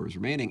 credit hours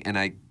remaining. And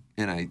I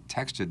voice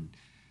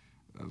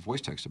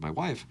texted my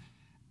wife,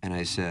 and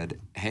I said,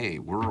 "Hey,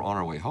 we're on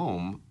our way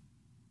home.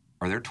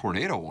 Are there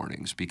tornado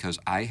warnings? Because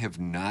I have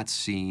not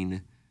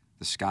seen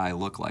the sky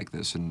look like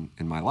this in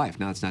my life."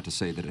 Now, it's not to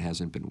say that it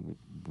hasn't been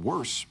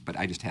worse, but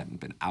I just hadn't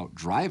been out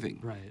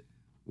driving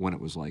when it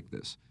was like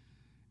this.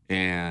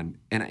 And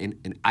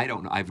I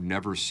don't know. I've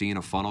never seen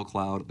a funnel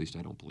cloud. At least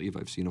I don't believe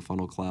I've seen a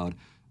funnel cloud.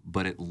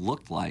 But it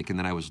looked like, and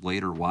then I was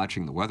later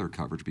watching the weather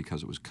coverage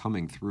because it was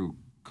coming through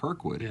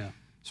Kirkwood. Yeah.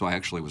 So I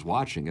actually was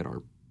watching it.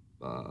 Our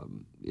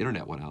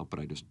internet went out, but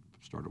I just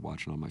started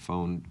watching on my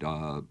phone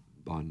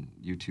on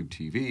YouTube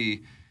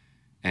TV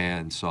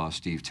and saw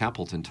Steve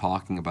Templeton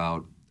talking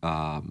about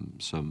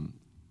some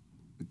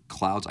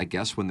clouds. I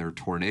guess when they're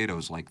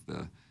tornadoes, like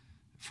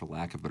for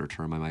lack of a better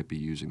term, I might be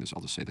using this.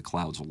 I'll just say the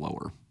clouds will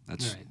lower.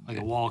 That's right, like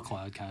a wall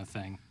cloud kind of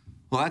thing.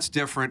 Well, that's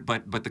different,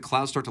 but the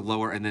clouds start to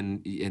lower, and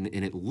then and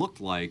it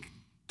looked like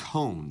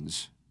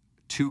cones,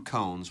 2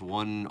 cones,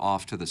 one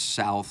off to the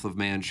south of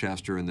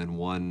Manchester and then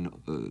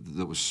one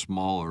that was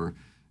smaller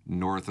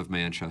north of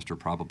Manchester,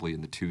 probably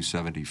in the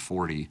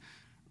 270-40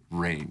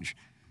 range.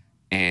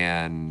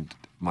 And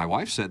my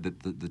wife said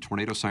that the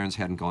tornado sirens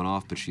hadn't gone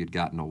off, but she had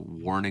gotten a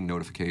warning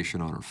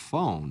notification on her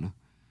phone.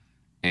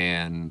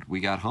 And we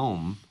got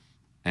home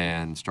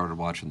and started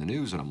watching the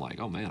news, and I'm like,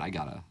 oh man,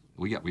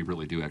 we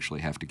really do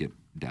actually have to get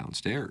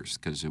downstairs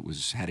because it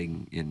was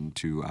heading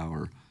into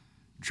our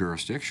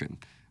jurisdiction.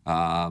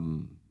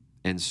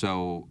 And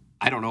so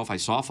I don't know if I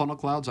saw funnel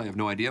clouds. I have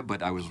no idea,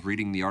 but I was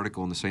reading the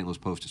article in the St. Louis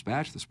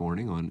Post-Dispatch this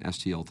morning on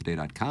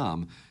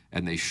stltoday.com,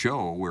 and they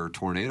show where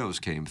tornadoes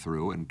came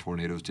through, and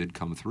tornadoes did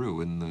come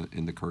through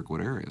in the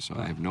Kirkwood area. So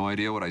I have no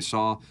idea what I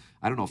saw.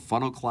 I don't know if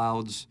funnel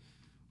clouds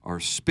are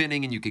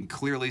spinning and you can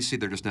clearly see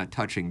they're just not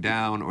touching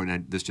down, or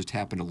this just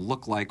happened to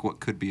look like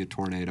what could be a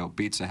tornado.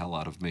 Beats the hell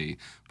out of me.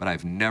 But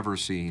I've never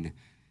seen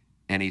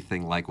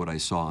anything like what I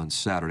saw on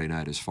Saturday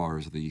night as far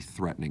as the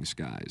threatening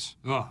skies.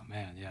 Oh,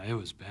 man, yeah, it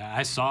was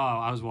bad.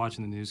 I was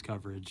watching the news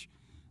coverage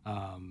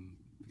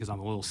because I'm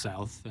a little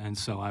south, and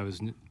so I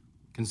was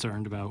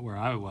concerned about where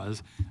I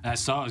was. And I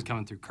saw it was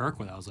coming through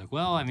Kirkwood. I was like,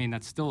 well, I mean,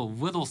 that's still a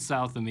little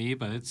south of me,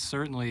 but it's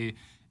certainly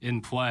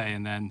in play.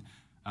 And then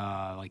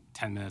like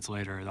 10 minutes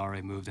later, it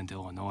already moved into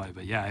Illinois.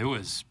 But, yeah, it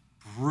was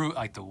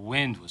like the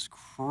wind was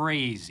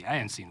crazy. I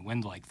hadn't seen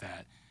wind like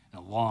that in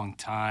a long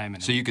time.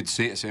 And so you could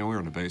see it. We were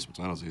in the basement,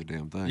 so I don't see a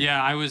damn thing.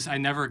 Yeah, I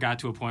never got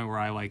to a point where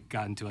I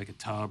got into a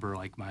tub or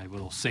my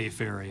little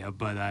safe area,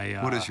 but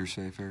What is your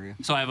safe area?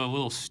 So I have a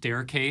little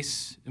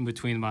staircase in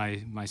between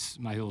my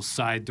little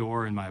side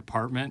door and my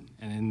apartment,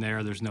 and in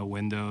there's no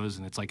windows,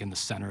 and it's in the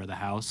center of the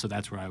house, so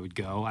that's where I would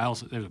go.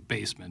 There's a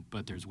basement,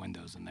 but there's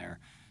windows in there.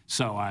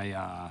 So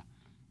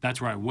that's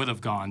where I would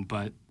have gone,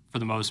 but for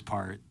the most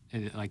part,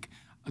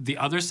 the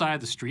other side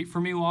of the street for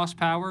me lost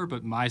power,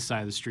 but my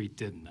side of the street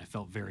didn't. I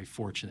felt very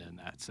fortunate in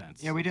that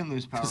sense. Yeah, we didn't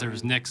lose power. Because there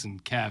was Knicks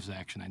and Cavs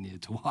action I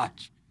needed to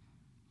watch.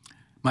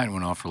 Mine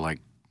went off for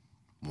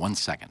 1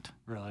 second.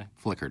 Really?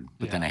 Flickered,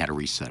 but then I had to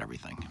reset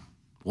everything.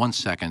 1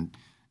 second,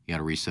 you got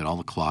to reset all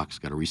the clocks,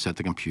 got to reset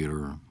the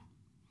computer.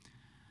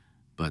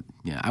 But,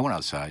 yeah, I went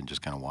outside and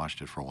just kind of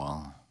watched it for a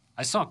while.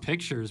 I saw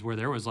pictures where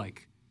there was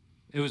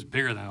it was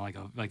bigger than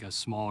a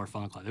smaller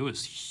funnel cloud. It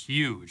was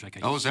huge. Is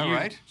that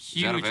right? Huge.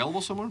 Is that available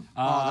somewhere?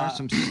 There's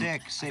some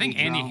sick city I think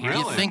Andy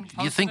drones.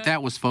 You think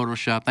that was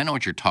photoshopped? I know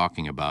what you're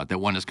talking about. That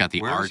one that's got the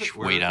arch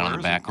way down in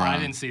the background. I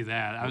didn't see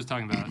that. I was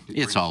talking about.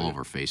 It's all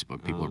over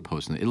Facebook. People are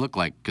posting it. It looked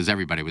like, because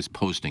everybody was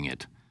posting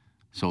it,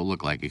 so it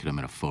looked like it could have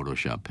been a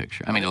Photoshop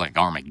picture. I mean, like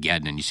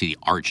Armageddon, and you see the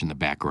arch in the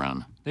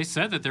background. They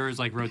said that there was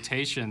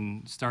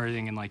rotation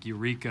starting in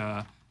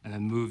Eureka, and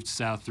then moved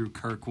south through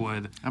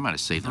Kirkwood. I might have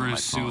saved them on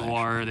through my phone,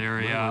 Soulard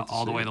area,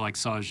 all the way to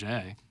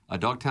Sauget. A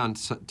Dogtown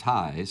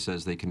Tie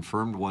says they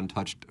confirmed one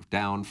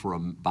touchdown for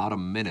about a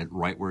minute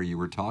right where you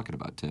were talking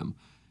about, Tim.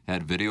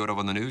 Had videoed it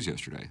on the news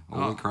yesterday.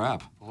 Holy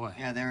crap. Boy.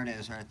 Yeah, there it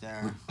is right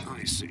there. Let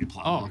me see.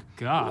 Oh,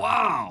 God.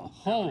 Wow.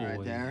 Holy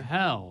Right there.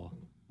 hell.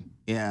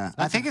 Yeah,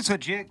 I think it's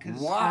legit because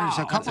there's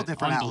a couple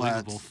different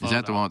unbelievable outlets. photo. Is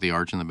that the one with the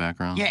arch in the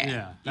background?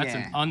 Yeah. That's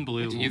an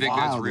unbelievable You think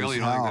Wild that's real? as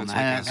You don't think hell, that's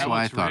man. That's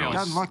why I thought it real. It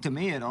was. doesn't look to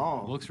me at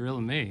all. Looks real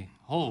to me.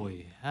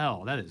 Holy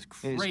hell, that is It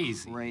crazy.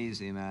 is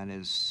crazy, man.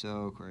 It is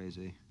so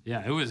crazy.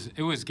 Yeah, it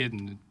was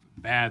getting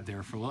bad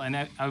there for a while, and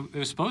it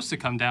was supposed to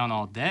come down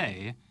all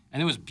day,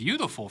 and it was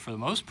beautiful for the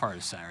most part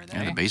of Saturday.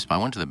 Yeah, I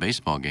went to the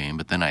baseball game,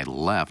 but then I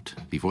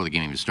left before the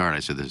game even started.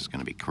 I said, this is going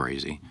to be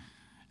crazy.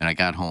 And I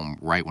got home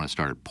right when it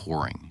started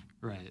pouring.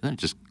 Right. Then it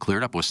just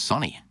cleared up. It was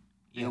sunny.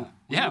 Yeah,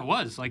 it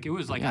was. It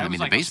was Yeah, I I was mean,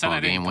 the upset baseball I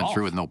didn't game went golf.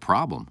 through with no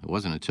problem. It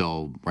wasn't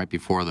until right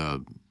before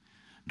the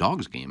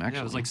Dogs game, actually.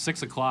 Yeah, it was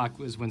 6 o'clock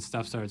was when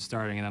stuff started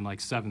starting, and then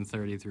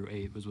 7:30 through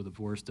 8 was the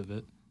worst of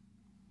it.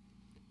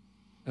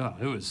 Oh,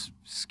 it was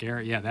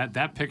scary. Yeah,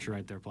 that picture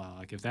right there,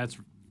 Plow. If that's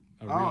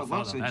a real it photo,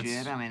 looks legit.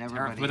 that's I mean,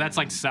 everybody. but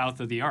that's south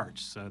of the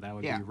arch, so that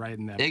would Yeah. be right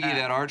in that. Iggy, path.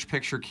 that arch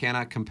picture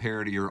cannot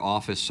compare to your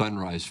office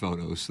sunrise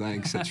photos.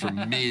 Thanks. That's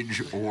from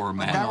Midge or Is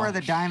Matt. that where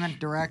the diamond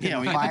directed Yeah,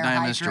 the we got the fire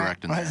diamonds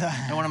hydrant? direct in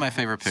there. And one of my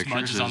favorite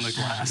pictures Smudges on the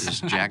glass. is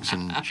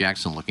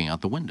Jackson looking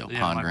out the window, Yeah,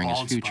 my pondering his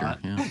bald future. spot.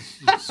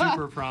 Yeah.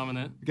 Super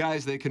prominent.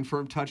 Guys, they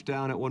confirmed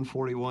touchdown at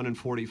 141 and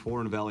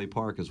 44 in Valley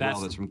Park as well.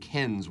 That's from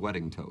Ken's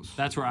Wedding Toast.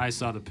 That's where I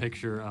saw the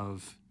picture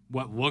of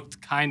what looked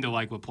kind of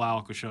like what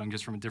Plowek was showing,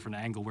 just from a different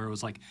angle, where it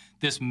was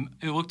this.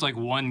 It looked like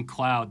one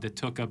cloud that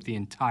took up the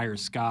entire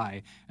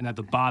sky, and at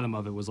the bottom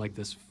of it was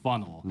this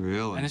funnel.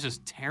 Really? And it's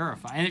just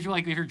terrifying. And if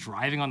you're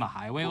driving on the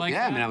highway Yeah,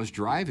 that, I mean, I was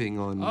driving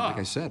on, like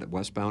I said,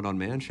 westbound on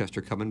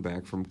Manchester, coming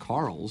back from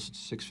Carl's,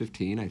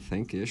 6:15, I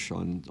think-ish,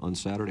 on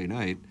Saturday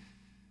night.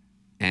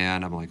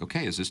 And I'm like,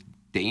 okay, is this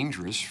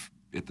dangerous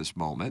at this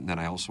moment? And then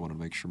I also want to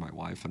make sure my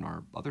wife and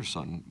our other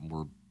son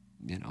were,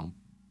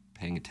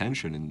 paying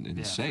attention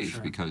and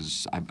safe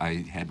because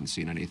I hadn't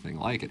seen anything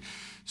like it.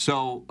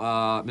 So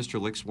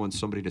Mr. Licks wants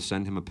somebody to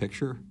send him a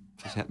picture.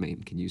 Does that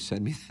mean, can you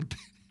send me that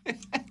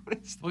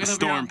Look it up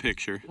Storm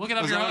picture. Look it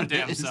up Is your that own what it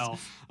damn is?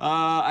 self.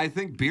 I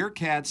think Beer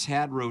Cats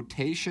had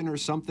rotation or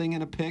something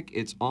in a pic.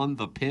 It's on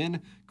the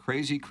pin.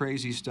 Crazy,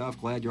 crazy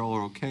stuff. Glad you all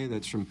are okay.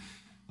 That's from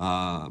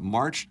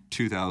March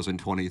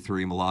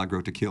 2023,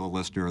 Milagro Tequila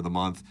Listener of the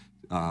Month.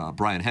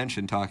 Brian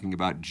Henshin talking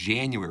about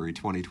January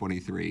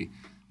 2023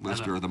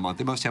 Listener of the Month.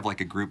 They must have like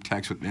a group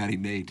text with Maddie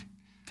Nate.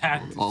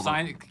 Can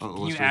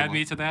you add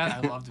me to that?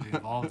 I'd love to be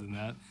involved in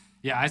that.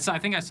 Yeah, I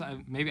think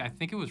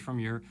it was from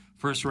your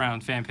first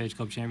round Fan Page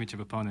Club Championship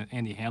opponent,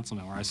 Andy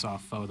Hanselman, where I saw a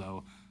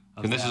photo.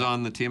 And this is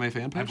on the TMA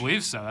fan page? I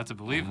believe so. That's a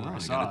believe where I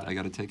saw it. I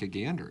got to take a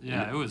gander.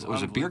 Yeah, it was.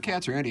 Was it Beer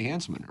Cats or Andy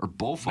Hanselman? Or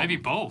both? Maybe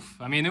both.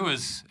 I mean, it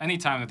was any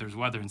time that there's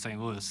weather in St.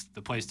 Louis,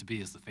 the place to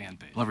be is the fan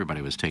page. Well,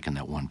 everybody was taking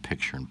that one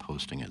picture and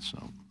posting it,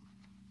 so.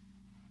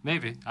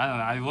 Maybe. I don't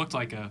know. I looked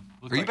like a.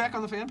 Are you back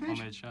on the fan page?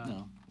 Homemade shot.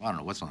 No. Well, I don't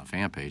know what's on the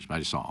fan page, but I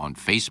just saw on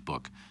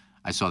Facebook.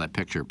 I saw that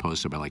picture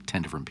posted by like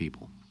 10 different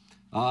people.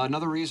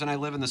 Another reason I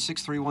live in the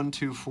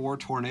 63124,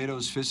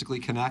 tornadoes physically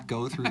cannot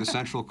go through the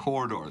central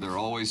corridor. They're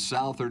always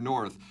south or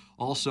north.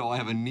 Also, I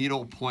have a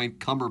needlepoint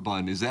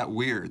cummerbund. Is that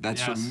weird?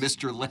 That's from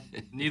Mr.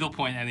 Lay.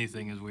 Needlepoint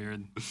anything is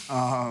weird.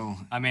 Oh.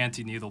 I'm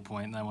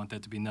anti-needlepoint, and I want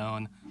that to be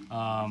known.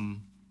 I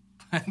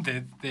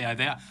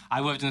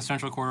lived in the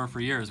central corridor for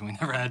years, and we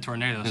never had a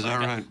tornado. Is that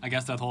right? I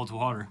guess that holds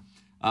water.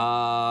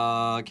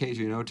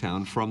 KG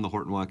O-Town from the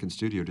Horton Watkins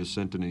studio just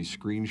sent in a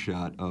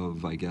screenshot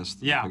of, I guess,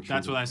 the yeah, picture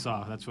that's what I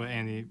saw. That's what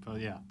Andy,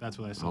 that's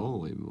what I saw.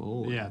 Holy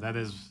moly. Yeah, that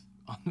is,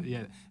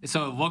 yeah.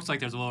 So it looks like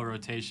there's a little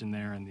rotation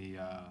there in the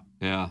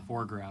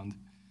foreground.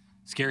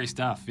 Scary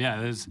stuff. Yeah,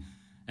 it is,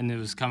 and it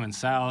was coming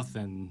south,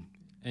 and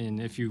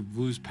if you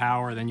lose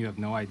power, then you have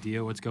no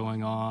idea what's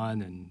going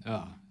on, and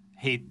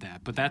hate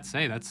that. But that's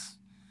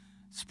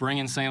spring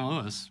in St.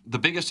 Louis. The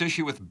biggest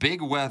issue with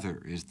big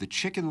weather is the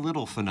Chicken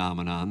Little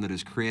phenomenon that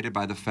is created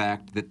by the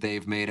fact that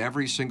they've made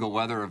every single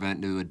weather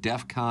event into a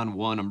DEFCON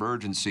 1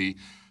 emergency.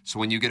 So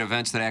when you get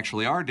events that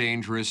actually are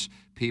dangerous,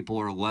 people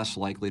are less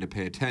likely to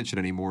pay attention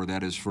anymore.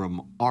 That is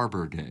from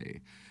Arbor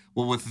Day.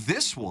 Well, with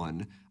this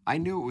one, I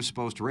knew it was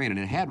supposed to rain, and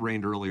it had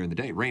rained earlier in the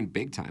day. It rained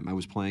big time. I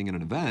was playing in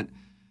an event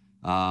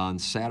on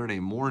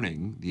Saturday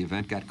morning. The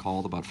event got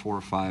called about 4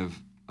 or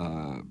 5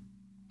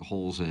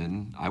 holes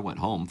in. I went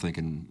home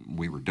thinking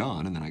we were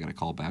done, and then I got a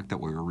call back that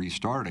we were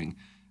restarting,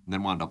 and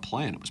then wound up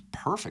playing. It was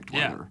perfect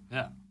weather.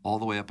 Yeah. All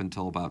the way up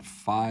until about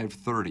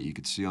 5:30, you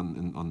could see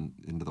on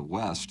into the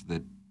west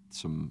that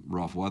some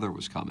rough weather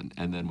was coming,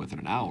 and then within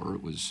an hour,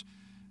 it was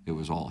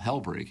all hell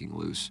breaking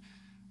loose.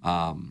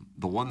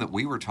 The one that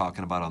we were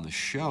talking about on the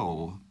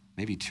show,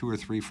 maybe 2 or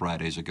 3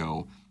 Fridays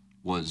ago,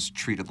 was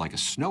treated like a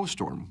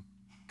snowstorm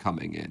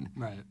coming in.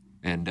 Right.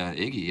 And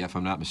Iggy, if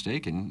I'm not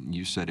mistaken,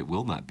 you said it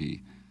will not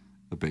be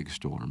a big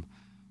storm.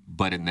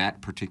 But in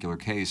that particular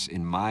case,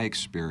 in my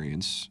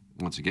experience,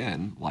 once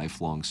again,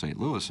 lifelong St.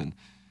 Louisan,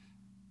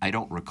 I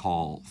don't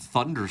recall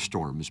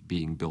thunderstorms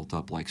being built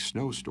up like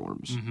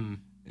snowstorms. Mm-hmm.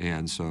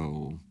 And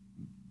so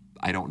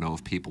I don't know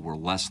if people were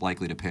less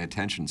likely to pay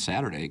attention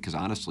Saturday, because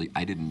honestly,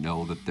 I didn't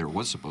know that there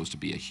was supposed to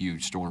be a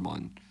huge storm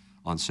on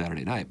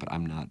Saturday night, but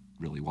I'm not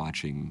really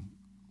watching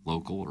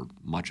local or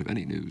much of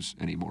any news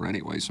anymore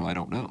anyway, so I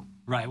don't know.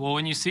 Right. Well,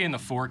 when you see in the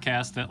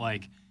forecast that,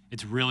 like,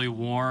 it's really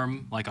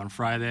warm, like on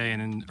Friday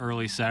and then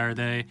early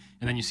Saturday,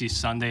 and then you see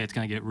Sunday it's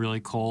going to get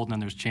really cold, and then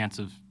there's chance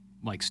of,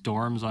 like,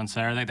 storms on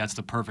Saturday, that's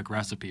the perfect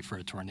recipe for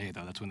a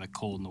tornado. That's when the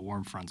cold and the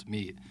warm fronts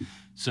meet.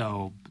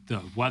 So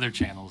the weather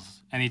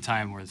channels,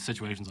 anytime where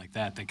situations like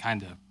that,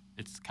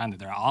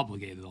 they're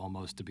obligated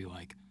almost to be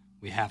like,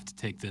 we have to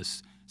take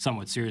this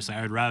somewhat seriously.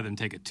 I would rather than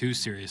take it too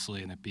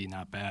seriously and it be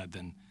not bad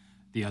than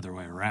the other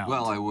way around.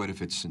 Well, I would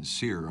if it's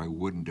sincere. I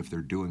wouldn't if they're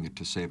doing it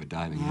to save a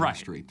diving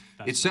industry.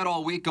 That's it said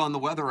all week on the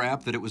weather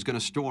app that it was going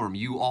to storm.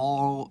 You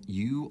all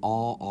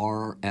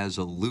are as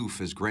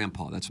aloof as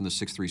Grandpa. That's from the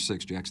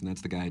 636, Jackson.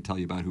 That's the guy I tell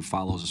you about who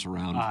follows us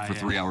around for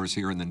 3 hours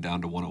here and then down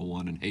to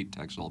 101 and hate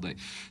text all day.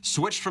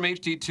 Switched from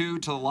HD2 to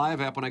the live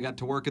app when I got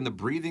to work, and the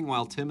breathing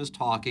while Tim is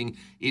talking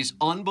is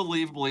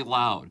unbelievably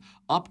loud.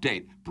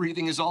 Update.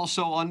 Breathing is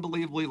also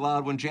unbelievably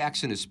loud when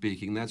Jackson is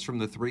speaking. That's from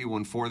the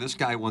 314. This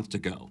guy wants to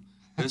go.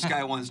 This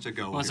guy wants to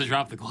go. Wants to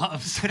drop the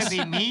gloves. Could it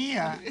be me?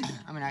 It's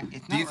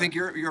Do you think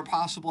you're a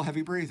possible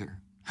heavy breather?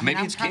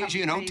 Maybe it's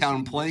KG and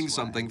O-Town playing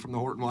something from the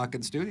Horton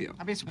Watkins studio.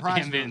 I'd be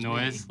surprised. Ambient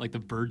noise, like the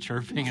bird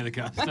chirping at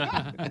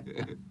Augusta.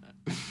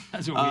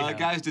 That's what we have.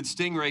 Guys, did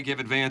Stingray give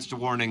advanced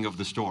warning of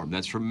the storm?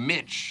 That's from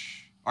Mitch.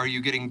 Are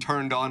you getting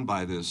turned on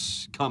by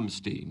this,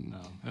 Cumstein? No,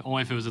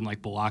 only if it was in,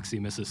 like,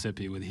 Biloxi,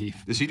 Mississippi with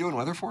Heath. Is he doing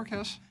weather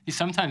forecasts? He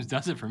sometimes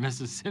does it for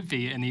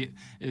Mississippi, and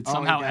it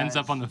somehow ends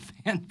up on the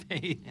fan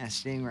page. Yeah,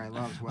 Stingray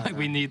loves weather. Like,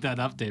 we need that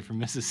update from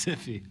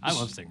Mississippi. I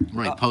love Stingray.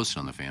 Right, post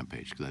on the fan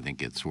page, because I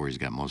think it's where he's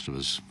got most of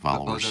his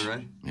followers. Oh, is that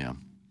right? Yeah.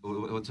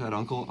 What's that,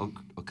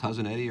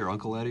 Cousin Eddie or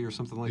Uncle Eddie or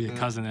something like that?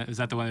 Cousin, is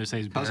that the one that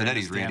says Cousin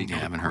Eddie's Randy? Yeah, I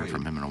haven't heard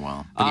from him in a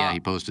while. But yeah, he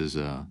posted his,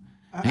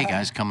 hey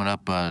guys, coming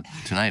up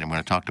tonight, I'm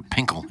going to talk to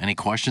Pinkle. Any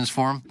questions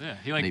for him? Yeah,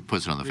 and he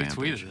puts it on the fan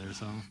page. It or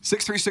something.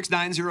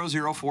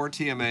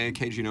 636-9004-TMA.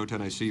 KG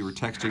No-10, I see you were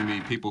texting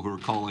me people who were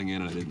calling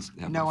in, and I didn't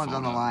have No my one's phone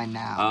on the up. line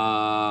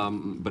now.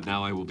 But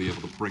now I will be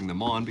able to bring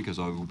them on because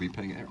I will be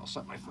paying. Here, I'll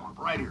set my phone up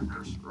right here.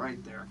 There's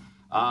right there.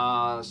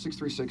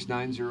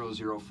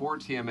 636-9004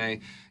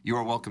 TMA. You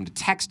are welcome to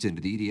text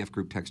into the EDF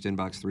Group text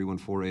inbox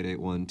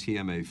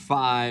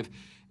 314-881-TMA5.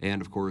 And,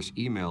 of course,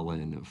 email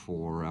in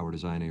for our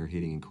Design, Air,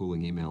 Heating, and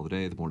Cooling email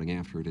today, the morning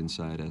after at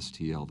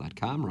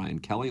InsideSTL.com. Ryan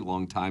Kelly,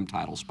 longtime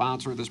title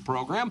sponsor of this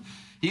program.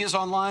 He is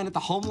online at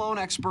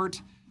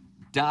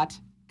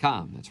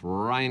thehomeloanexpert.com. That's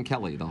Ryan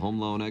Kelly,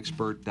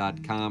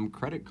 thehomeloanexpert.com.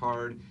 Credit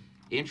card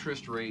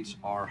interest rates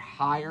are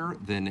higher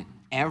than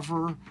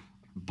ever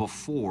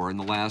before in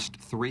the last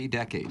 3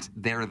 decades.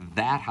 They're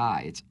that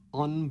high. It's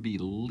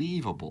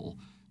unbelievable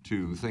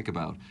to think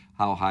about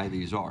how high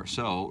these are.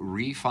 So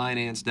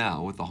refinance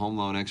now with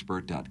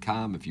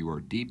thehomeloanexpert.com if you are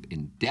deep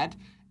in debt,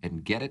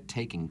 and get it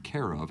taken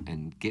care of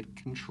and get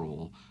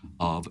control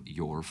of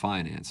your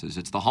finances.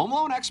 It's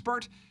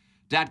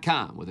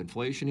thehomeloanexpert.com. With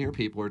inflation here,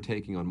 people are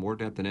taking on more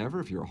debt than ever.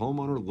 If you're a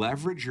homeowner,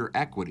 leverage your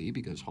equity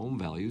because home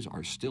values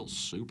are still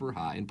super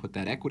high, and put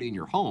that equity in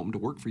your home to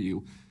work for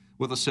you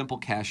with a simple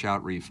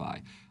cash-out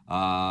refi.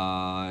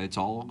 It's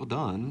all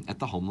done at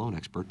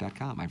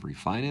thehomeloanexpert.com. I've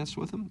refinanced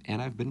with them,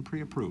 and I've been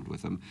pre-approved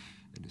with them.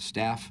 And the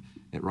staff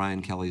at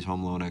Ryan Kelly's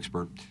Home Loan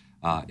Expert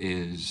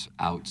is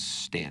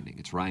outstanding.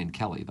 It's Ryan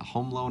Kelly,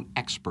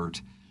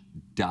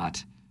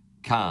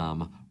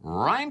 thehomeloanexpert.com.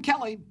 Ryan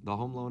Kelly, the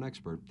Home Loan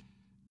Expert.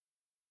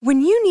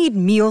 When you need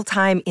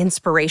mealtime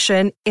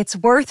inspiration, it's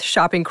worth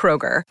shopping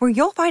Kroger, where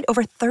you'll find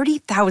over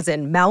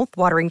 30,000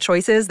 mouth-watering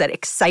choices that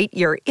excite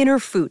your inner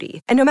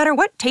foodie. And no matter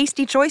what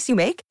tasty choice you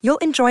make, you'll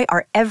enjoy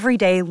our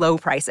everyday low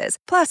prices,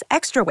 plus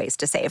extra ways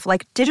to save,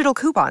 like digital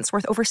coupons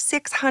worth over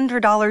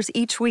 $600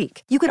 each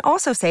week. You can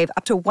also save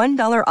up to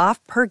 $1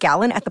 off per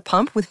gallon at the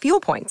pump with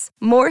fuel points.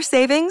 More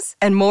savings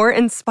and more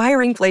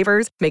inspiring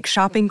flavors make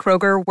shopping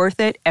Kroger worth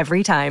it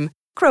every time.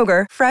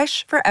 Kroger,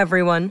 fresh for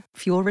everyone.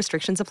 Fuel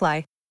restrictions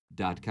apply.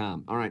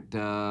 .com. All right,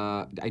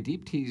 I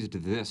deep teased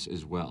this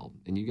as well,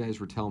 and you guys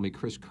were telling me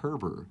Chris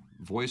Kerber,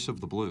 voice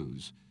of the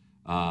Blues,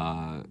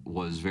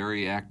 was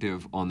very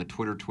active on the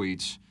Twitter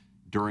tweets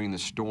during the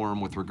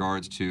storm with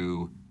regards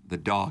to the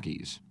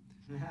doggies.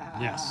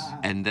 Yes.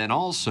 And then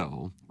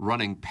also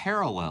running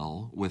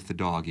parallel with the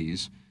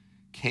doggies,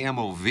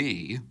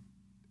 KMOV,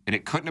 and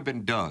it couldn't have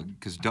been Doug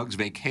because Doug's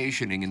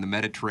vacationing in the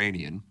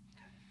Mediterranean,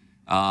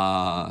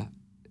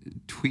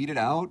 tweeted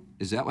out,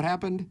 is that what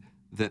happened?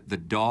 That the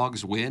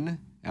dogs win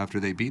after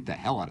they beat the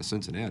hell out of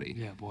Cincinnati.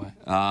 Yeah, boy.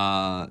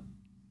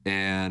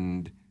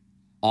 And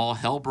all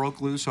hell broke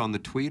loose on the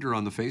tweet or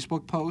on the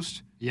Facebook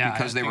post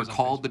because they were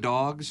called the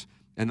dogs.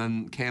 And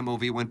then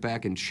KMOV went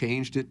back and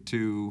changed it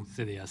to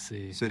City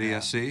SC. City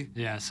SC.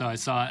 Yeah, so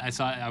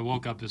I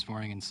woke up this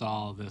morning and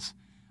saw this.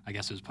 I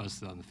guess it was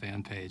posted on the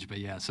fan page, but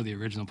yeah. So the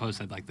original post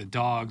said like the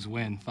dogs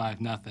win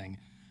 5-0.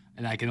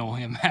 And I can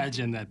only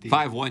imagine that the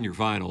 5-1 your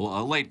final,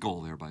 a late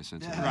goal there by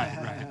Cincinnati.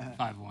 Right,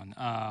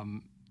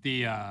 5-1.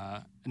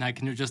 And I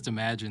can just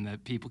imagine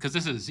that people, because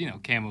this is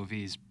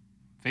KMOV's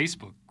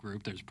Facebook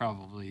group. There's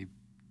probably a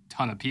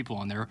ton of people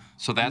on there.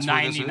 So that's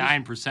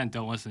 99%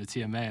 don't listen to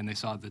TMA, and they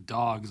saw the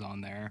dogs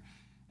on there,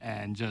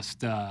 and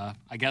just I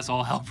guess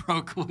all hell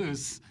broke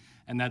loose.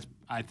 And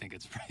I think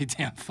it's pretty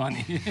damn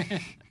funny.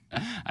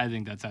 I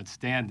think that's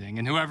outstanding.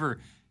 And whoever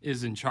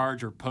is in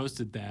charge or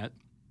posted that,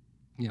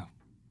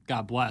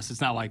 God bless.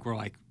 It's not like we're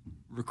like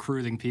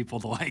recruiting people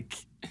to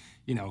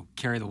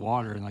carry the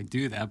water and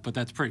do that, but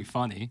that's pretty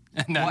funny.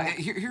 And then,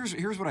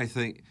 here's what I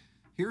think.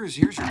 Here's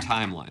your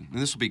timeline, and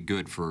this will be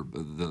good for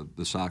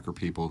the soccer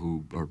people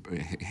who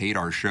hate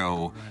our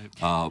show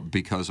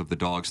because of the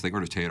dogs thing, or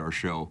just hate our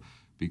show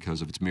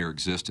because of its mere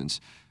existence.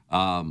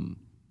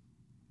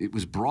 It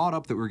was brought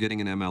up that we're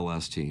getting an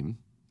MLS team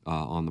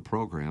on the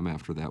program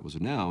after that was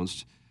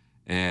announced.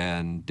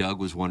 And Doug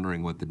was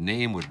wondering what the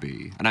name would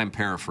be. And I'm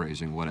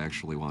paraphrasing what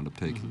actually wound up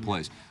taking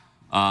place.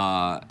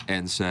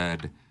 And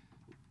said,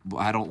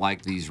 I don't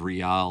like these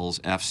Reals,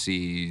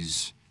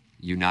 FCs,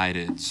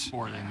 Uniteds.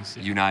 Sportings.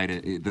 Yeah.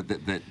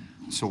 United.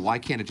 So why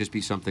can't it just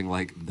be something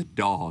like the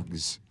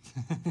Dogs?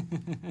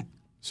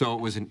 So it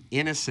was an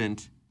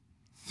innocent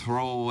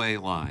throwaway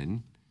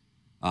line.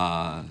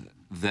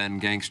 Then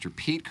Gangster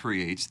Pete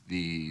creates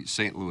the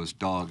St. Louis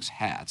Dogs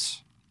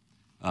hats.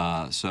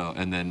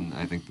 And then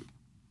I think...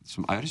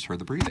 I just heard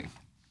the breathing.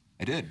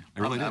 I did. I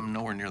really did. I'm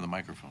nowhere near the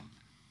microphone.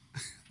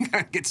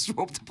 Get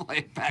swooped to play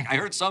it back. I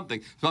heard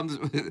something. So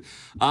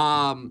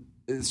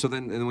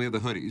then we have the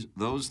hoodies.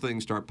 Those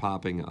things start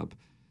popping up.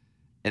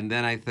 And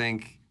then I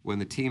think when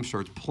the team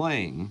starts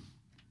playing,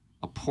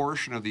 a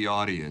portion of the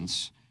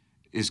audience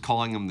is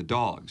calling them the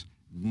dogs,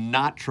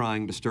 not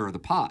trying to stir the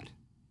pot.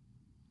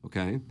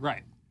 Okay?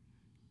 Right.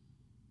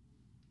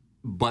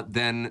 But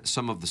then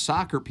some of the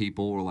soccer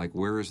people were like,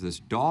 where is this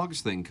dogs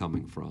thing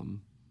coming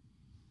from?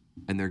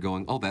 And they're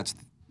going, oh, that's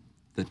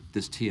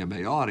this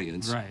TMA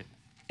audience. Right.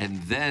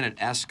 And then it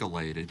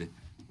escalated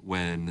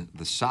when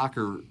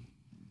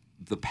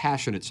the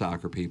passionate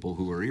soccer people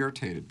who were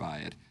irritated by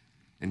it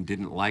and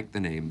didn't like the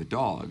name The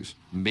Dogs,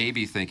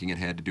 maybe thinking it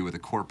had to do with a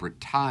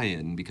corporate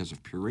tie-in because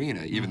of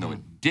Purina, even though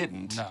it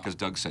didn't, because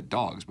Doug said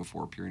dogs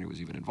before Purina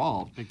was even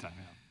involved. Big time,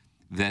 yeah.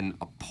 then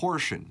a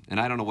portion, and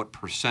I don't know what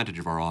percentage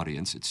of our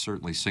audience, it's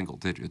certainly single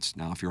digits.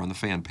 Now, if you're on the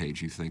fan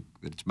page, you think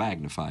that it's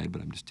magnified,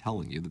 but I'm just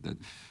telling you that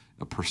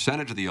a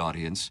percentage of the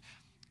audience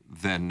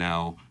then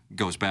now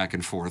goes back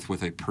and forth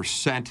with a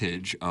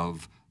percentage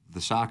of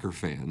the soccer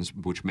fans,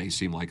 which may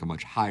seem like a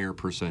much higher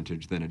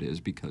percentage than it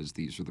is because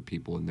these are the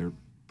people in their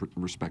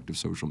respective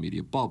social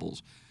media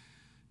bubbles.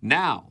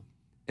 Now,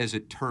 as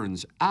it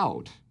turns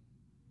out,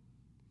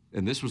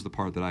 and this was the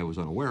part that I was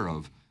unaware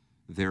of,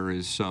 there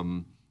is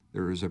a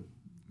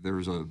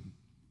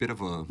bit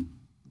of a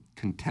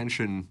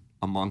contention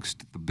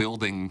amongst the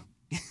building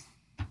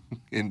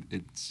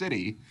in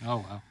city. Oh,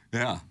 wow.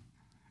 Yeah.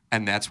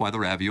 And that's why the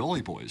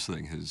Ravioli Boys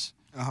thing is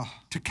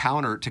to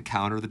counter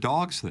the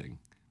dogs thing,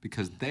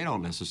 because they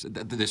don't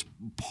necessarily, this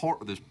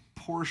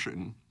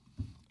portion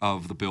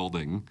of the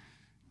building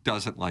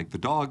doesn't like the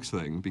dogs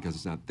thing because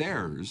it's not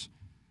theirs.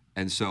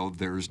 And so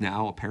there's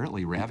now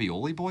apparently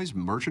Ravioli Boys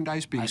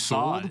merchandise being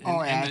sold.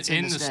 It's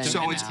in the store.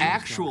 So it's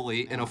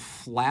actually, in a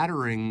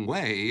flattering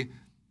way,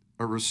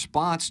 a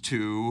response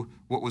to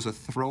what was a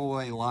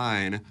throwaway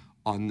line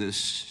on this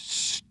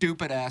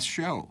stupid-ass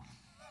show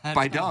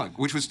by Doug,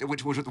 which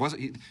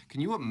wasn't.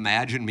 Can you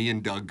imagine me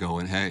and Doug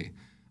going, "Hey,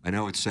 I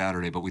know it's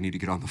Saturday, but we need to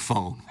get on the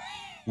phone.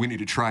 We need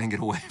to try and get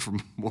away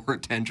from more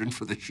attention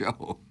for the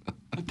show."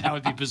 That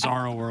would be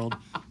Bizarro World.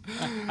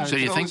 So do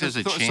you think there's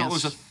a chance? So it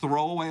was a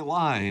throwaway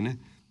line.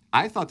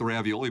 I thought the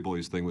Ravioli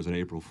Boys thing was an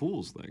April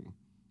Fool's thing.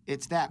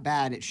 It's that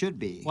bad. It should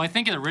be. Well, I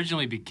think it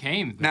originally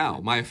became. Now,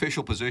 my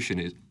official position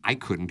is I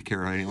couldn't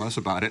care any less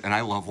about it, and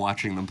I love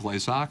watching them play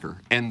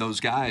soccer. And those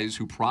guys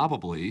who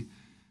probably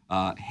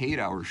hate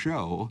our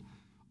show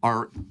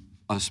are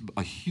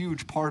a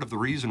huge part of the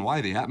reason why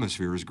the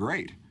atmosphere is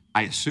great.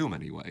 I assume,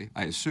 anyway.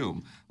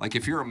 Like,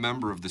 if you're a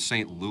member of the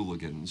St.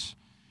 Louligans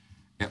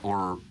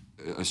or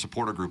a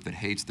supporter group that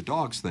hates the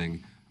dogs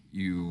thing,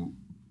 you're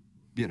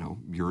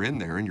in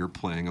there and you're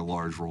playing a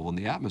large role in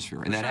the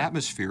atmosphere. And that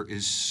atmosphere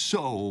is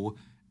so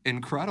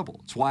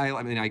incredible. It's why,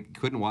 I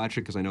couldn't watch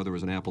it because I know there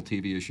was an Apple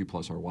TV issue,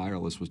 plus our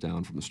wireless was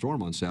down from the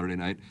storm on Saturday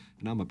night.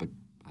 And I'm up at,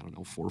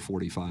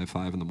 4:45,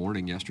 5 in the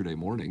morning yesterday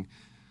morning,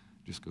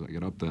 just because I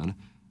get up then.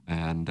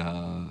 And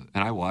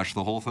I watched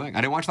the whole thing.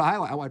 I didn't watch the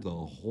highlight. I watched the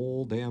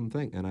whole damn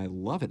thing, and I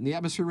love it. And the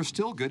atmosphere was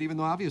still good, even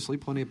though obviously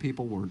plenty of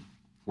people weren't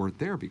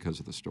there because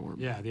of the storm.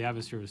 Yeah, the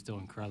atmosphere was still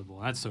incredible.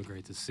 That's so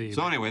great to see.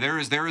 So anyway, there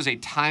is a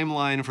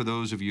timeline for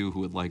those of you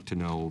who would like to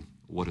know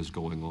what is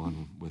going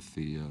on with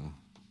the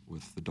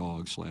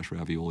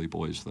Dogs/Ravioli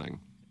Boys thing.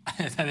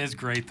 That is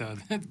great, though.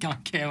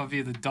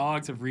 Campbellview, the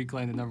Dogs have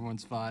reclaimed the number one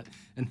spot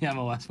in the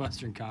MLS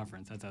Western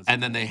Conference.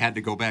 And then they had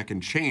to go back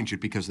and change it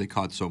because they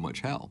caught so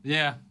much hell.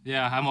 Yeah.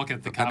 I'm looking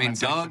at the comment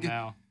section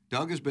now.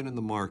 Doug has been in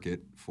the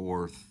market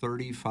for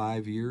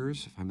 35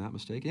 years, if I'm not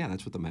mistaken. Yeah,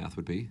 that's what the math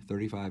would be.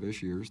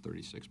 35-ish years,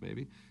 36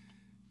 maybe.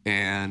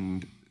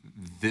 And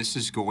this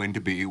is going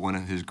to be one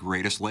of his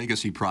greatest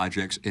legacy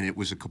projects, and it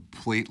was a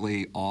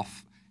completely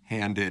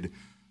off-handed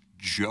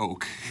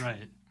joke.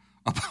 Right.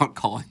 About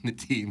calling the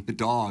team the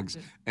Dogs,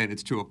 and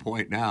it's to a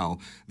point now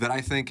that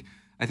I think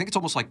it's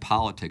almost like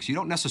politics. You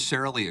don't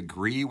necessarily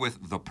agree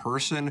with the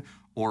person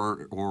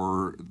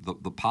or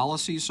the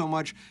policy so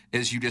much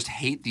as you just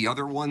hate the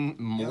other one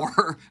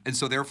more, and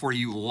so therefore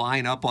you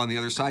line up on the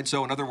other side.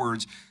 So in other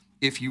words,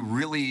 if you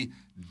really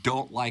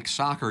don't like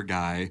Soccer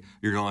Guy,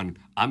 you're going,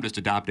 I'm just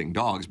adopting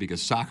Dogs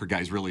because Soccer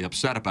Guy's really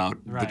upset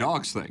about the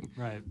Dogs thing.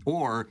 Right.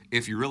 Or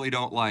if you really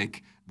don't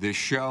like this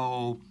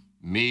show,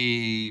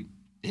 me,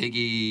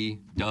 Iggy,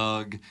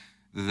 Doug,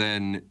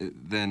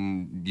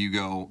 then you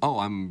go, oh,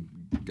 I'm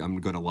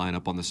going to line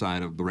up on the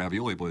side of the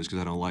Ravioli Boys because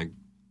I don't like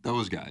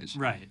those guys.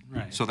 Right.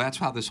 So that's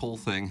how this whole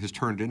thing has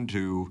turned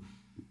into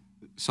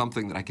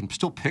something that I can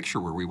still picture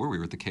where we were. We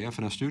were at the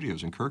KFNS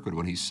studios in Kirkwood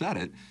when he said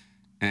it,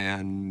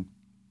 and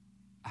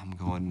I'm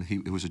going,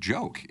 it was a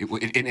joke.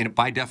 And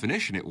by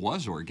definition, it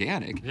was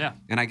organic. Yeah.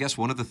 And I guess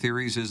one of the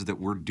theories is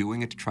that we're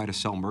doing it to try to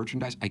sell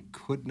merchandise. I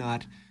could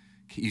not...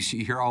 You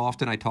hear how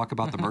often I talk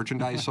about the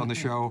merchandise on the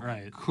show?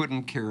 Right.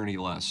 Couldn't care any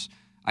less.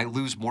 I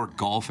lose more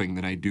golfing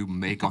than I do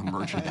make on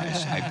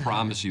merchandise. I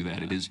promise you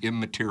that. It is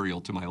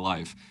immaterial to my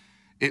life.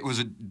 It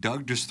was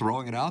Doug just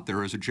throwing it out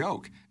there as a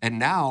joke. And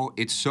now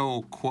it's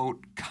so,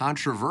 quote,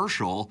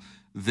 controversial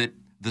that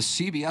the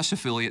CBS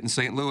affiliate in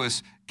St.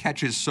 Louis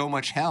catches so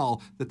much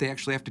hell that they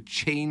actually have to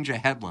change a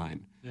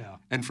headline. Yeah.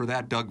 And for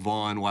that, Doug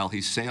Vaughn, while he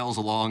sails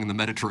along in the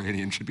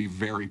Mediterranean, should be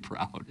very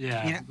proud.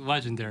 Yeah,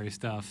 legendary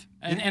stuff.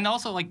 And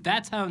also,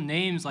 that's how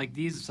names like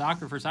these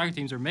soccer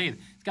teams are made.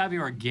 It's got to be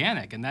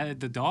organic, and that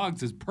the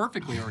Dogs is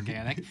perfectly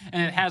organic,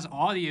 and it has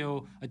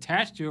audio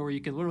attached to it where you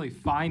can literally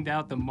find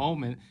out the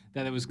moment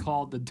that it was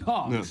called the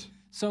Dogs. Yes.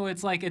 So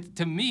it's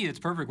to me, it's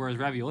perfect, whereas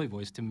Ravioli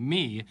Boys, to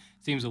me,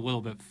 seems a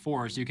little bit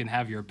forced. You can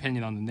have your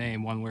opinion on the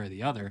name one way or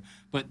the other,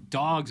 but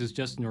Dogs is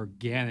just an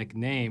organic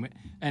name,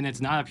 and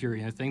it's not a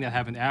pure thing that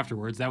happened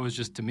afterwards. That was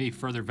just, to me,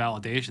 further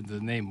validation that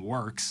the name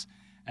works.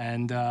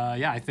 And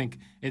I think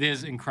it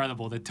is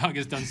incredible that Doug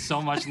has done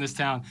so much in this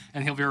town,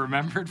 and he'll be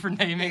remembered for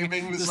naming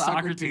the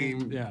soccer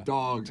team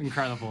dogs.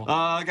 Incredible.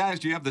 Guys,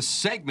 do you have the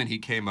segment he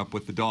came up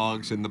with the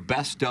dogs and the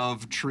best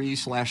of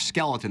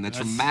tree/skeleton? That's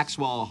from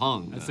Maxwell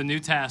Hung. That's the new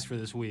task for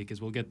this week.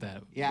 Is we'll get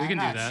that. Yeah, we can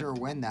I'm do not that. sure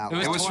when that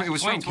It was from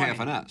 2020.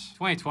 KFNS.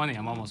 2020.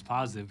 I'm almost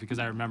positive because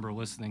I remember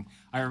listening.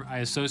 I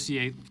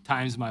associate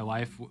times in my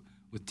life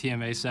with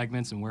TMA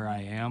segments and where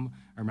I am.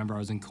 I remember I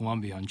was in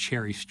Columbia on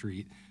Cherry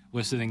Street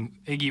listening.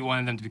 Iggy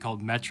wanted them to be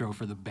called Metro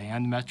for the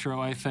band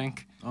Metro, I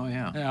think. Oh,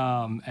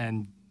 yeah.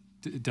 And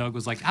Doug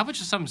was like, "How about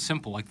just something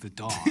simple like the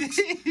Dogs?"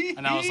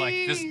 And I was like,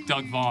 "This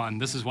Doug Vaughn.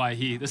 This is why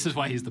he's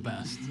the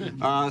best."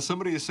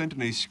 Somebody has sent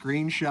in a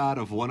screenshot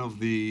of one of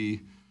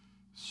the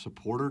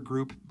supporter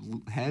group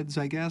heads,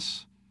 I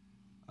guess,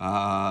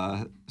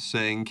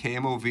 saying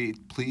KMOV,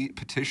 please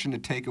petition to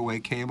take away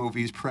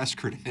KMOV's press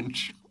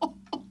credentials.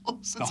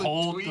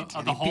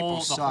 The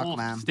whole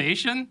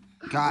station.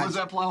 God, What was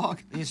that, Plowhawk?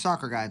 These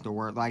soccer guys, the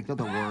worst. Like, they're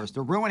the worst.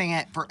 They're ruining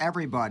it for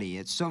everybody.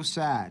 It's so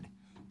sad.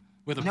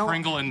 With a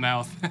Pringle in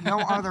mouth.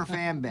 No other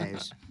fan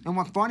base. And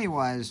what funny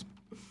was,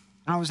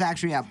 I was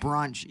actually at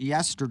brunch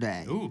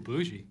yesterday. Ooh,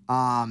 bougie.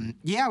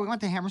 Yeah, we went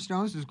to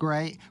Hammerstones. It was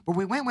great. But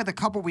we went with a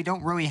couple we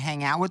don't really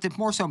hang out with. It's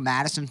more so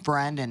Madison's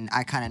friend, and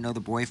I kind of know the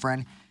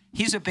boyfriend.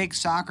 He's a big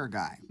soccer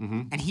guy.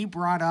 And he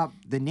brought up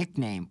the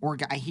nickname. Or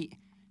guy,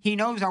 he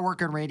knows I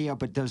work on radio,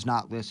 but does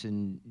not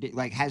listen,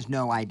 like, has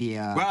no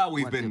idea. Well,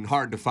 we've been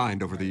hard to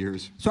find over the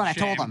years. So I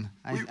told him.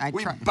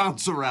 We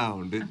bounce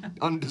around at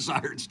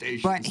undesired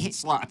stations But and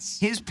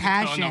slots. His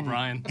passion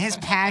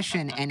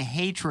and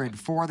hatred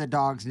for the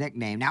dog's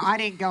nickname. Now, I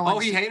didn't go. Oh,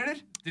 he hated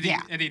it?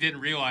 And he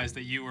didn't realize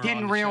that you were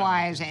Didn't on the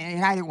realize, show.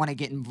 and I didn't want to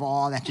get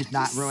involved. That's just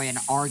not really an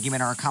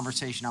argument or a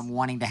conversation I'm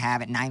wanting to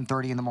have at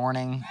 9:30 in the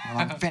morning while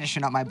I'm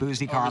finishing up my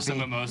boozy Over coffee. some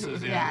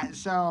mimosas, Yeah,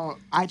 so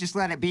I just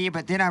let it be.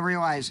 But then I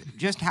realized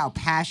just how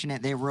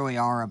passionate they really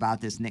are about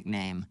this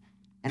nickname.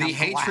 And The I'm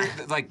hatred,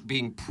 glad. like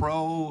being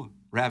pro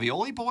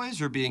Ravioli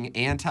Boys or being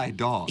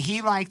anti-dog?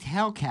 He liked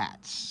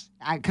Hellcats.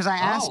 Because I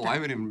asked him. I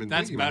haven't even been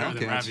That's thinking about better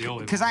than Hellcats.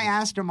 Ravioli. Because I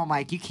asked him, I'm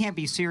like, you can't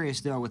be serious,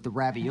 though, with the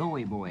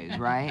Ravioli Boys,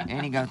 right?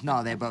 And he goes,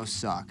 no, they both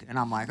suck. And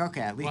I'm like, okay,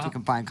 at least we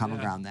can find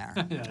common ground there.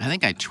 I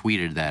think I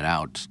tweeted that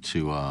out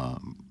to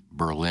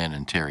Berlin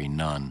and Terry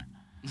Nunn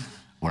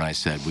when I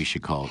said we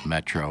should call it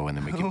Metro and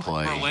then we could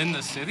play. Berlin,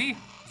 the city?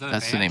 Is that a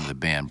That's the band? name of the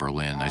band,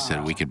 Berlin. I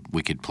said we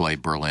could play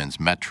Berlin's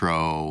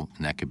Metro,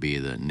 and that could be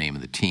the name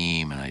of the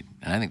team. And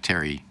I think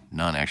Terry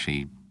Nunn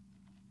actually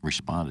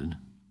responded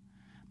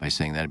by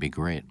saying that'd be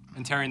great.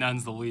 And Terry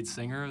Nunn's the lead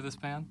singer of this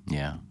band?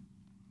 Yeah.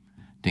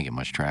 Didn't get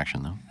much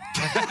traction though.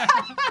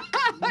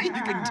 You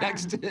can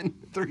text in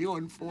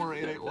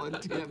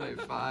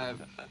 314-881-TMA5.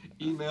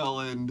 Email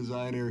in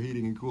Design Air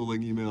Heating and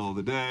Cooling email of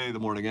the day, the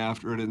morning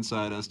after at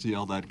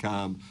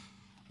InsideSTL.com.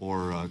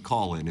 Or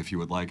call in if you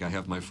would like. I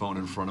have my phone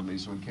in front of me,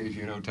 so in case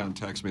you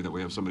text me that we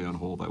have somebody on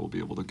hold, I will be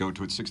able to go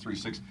to it,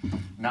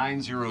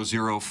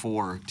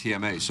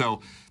 636-9004-TMA.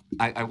 So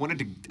I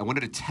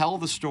wanted to tell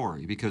the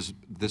story because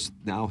this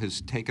now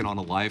has taken on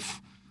a life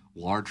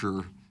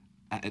larger.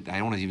 I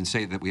don't want to even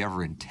say that we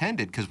ever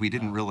intended because we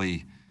didn't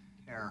really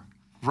Care.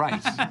 Right.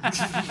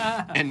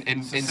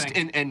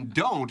 and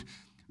don't.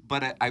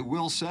 But I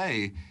will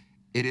say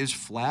it is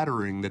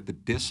flattering that the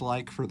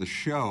dislike for the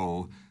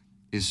show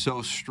is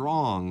so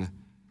strong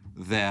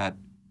that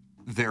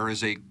there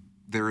is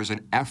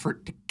an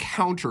effort to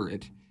counter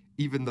it,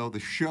 even though the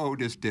show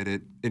just did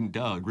it, and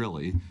Doug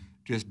really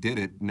just did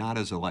it not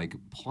as a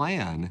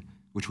plan,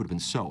 which would have been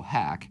so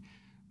hack,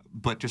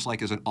 but just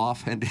like as an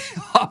offhanded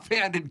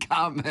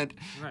comment,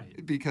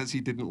 Right. because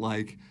he didn't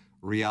like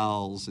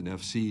Reals and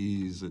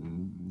FCs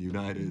and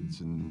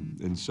Uniteds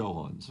and so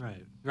on.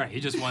 Right.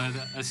 He just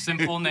wanted a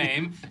simple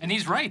name. And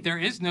he's right. There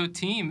is no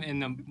team in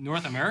the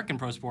North American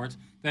pro sports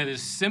that is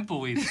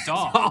simply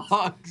dogs.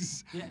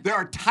 Dogs. Yeah. There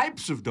are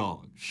types of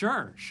dogs.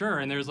 Sure.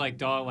 And there's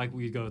dog,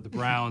 we go with the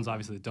Browns,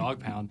 obviously the dog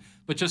pound,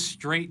 but just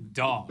straight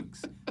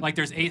dogs.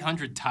 There's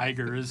 800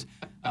 tigers.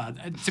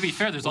 To be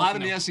fair, there's a lot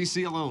also in the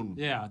SEC alone.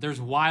 Yeah, there's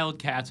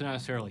wildcats, not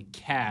necessarily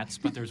cats,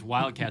 but there's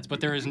wildcats.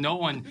 But there is no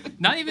one,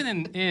 not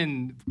even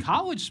in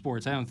college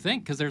sports, I don't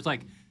think, because there's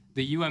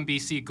the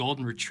UMBC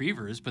Golden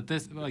Retrievers, but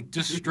this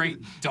just straight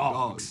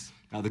dogs.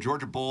 Now the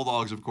Georgia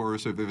Bulldogs, of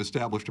course, have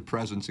established a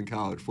presence in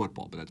college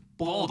football, but that's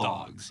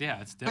Bulldogs.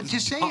 Yeah, it's But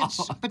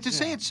different. to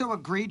say it's so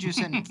egregious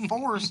and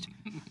forced,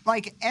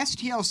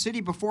 STL City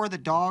before the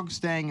Dogs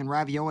thing and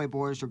Ravioli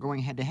Boys were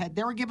going head to head,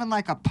 they were given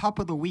a pup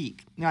of the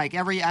week.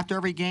 After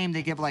every game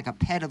they give a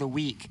pet of the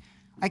week.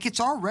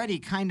 It's already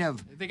kind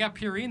of. They got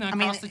Purina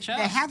across the chest.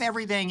 They have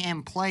everything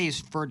in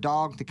place for a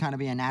dog to kind of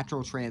be a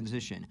natural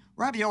transition.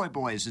 Ravioli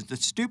Boys is the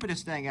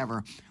stupidest thing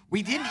ever.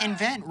 We didn't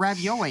invent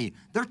ravioli.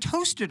 They're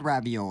toasted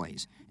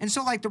raviolis. And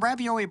so, the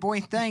ravioli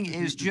boy thing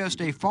is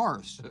just a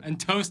farce. And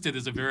toasted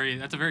is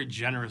that's a very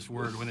generous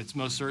word when it's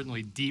most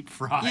certainly deep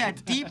fried. Yeah,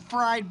 deep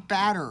fried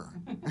batter.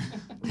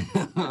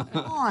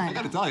 I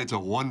got to tell you, it's a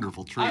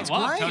wonderful treat. I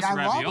love toasted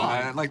ravioli.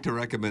 I'd like to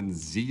recommend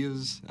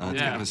Zia's.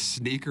 It's kind of a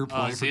sneaker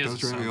play for Zia's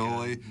toasted so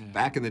ravioli. good. Yeah.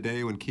 Back in the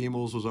day when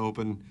Kemel's was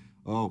open.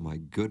 Oh my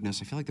goodness!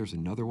 I feel like there's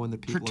another one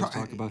that people always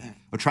talk about.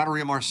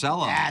 Trattoria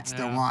Marcella. That's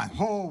the one.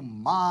 Oh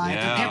my!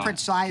 Yeah. The different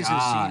sizes,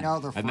 so you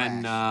know they're fresh.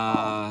 And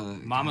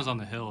then Mama's on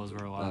the Hill is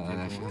where a lot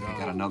of people. I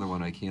got another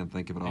one. I can't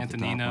think of it off the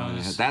top of my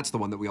Antonino's. head. That's the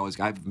one that we always.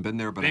 I've been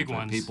there, but Big I've had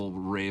ones. people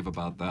rave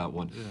about that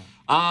one.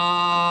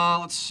 Yeah.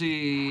 Let's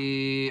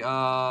see. What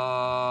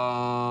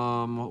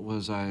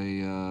was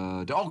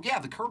I? Oh yeah,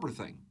 the Kerber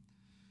thing.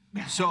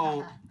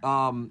 So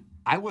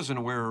I wasn't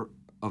aware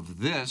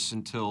of this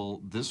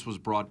until this was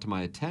brought to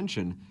my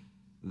attention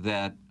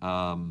that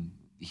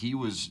he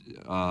was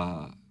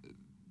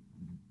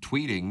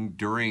tweeting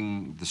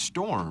during the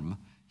storm.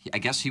 I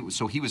guess he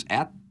was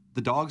at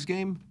the Dogs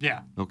game.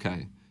 Yeah.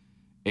 Okay,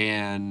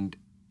 and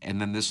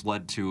then this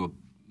led to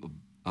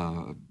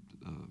a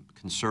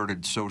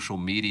concerted social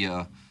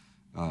media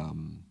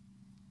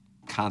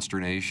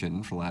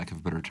consternation, for lack of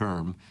a better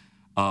term,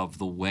 of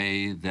the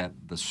way that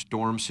the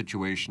storm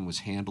situation was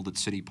handled at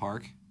City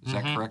Park. Is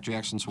that correct,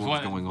 Jackson? So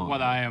what's going on?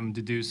 What I am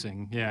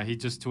deducing, yeah, he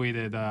just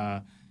tweeted,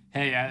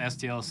 "Hey, at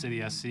STL City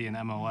SC and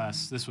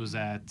MLS, this was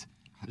at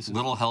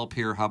Little help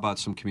here. How about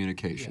some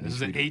communication? this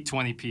is at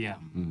 8:20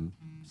 p.m.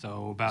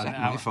 So about Is an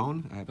that hour. my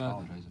phone? I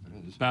apologize if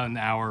it is. About an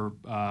hour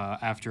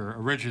after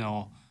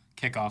original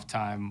kickoff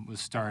time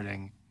was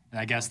starting, and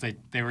I guess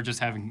they were just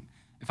having.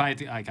 If I had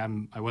to,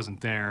 I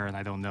wasn't there, and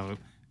I don't know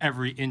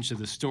every inch of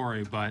the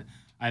story, but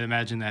I'd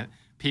imagine that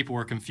people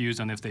were confused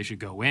on if they should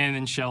go in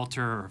and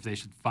shelter or if they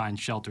should find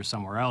shelter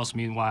somewhere else.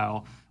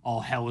 Meanwhile, all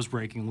hell was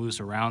breaking loose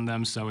around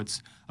them, so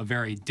it's a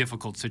very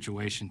difficult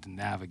situation to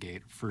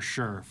navigate for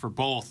sure for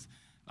both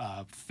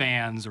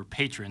fans or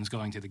patrons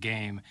going to the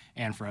game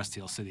and for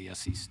STL City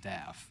SC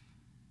staff.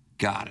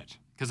 Got it.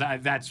 Because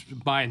that's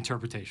my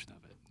interpretation of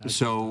it.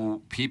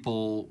 So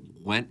people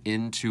went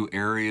into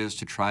areas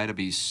to try to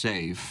be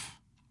safe,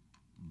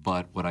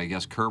 but what I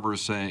guess Kerber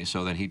is saying,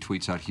 so then he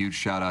tweets out, huge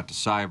shout out to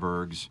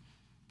Cybergs,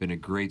 been a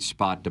great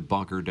spot to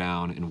bunker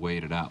down and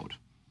wait it out.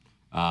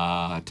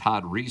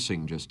 Todd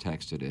Reesing just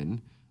texted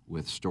in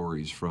with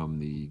stories from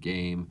the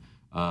game.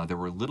 There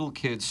were little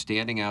kids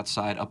standing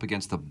outside up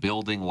against the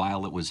building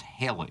while it was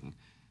hailing.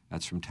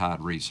 That's from Todd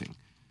Reesing.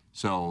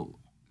 So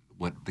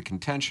what the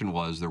contention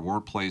was, there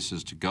were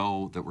places to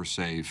go that were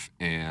safe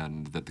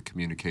and that the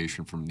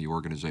communication from the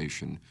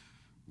organization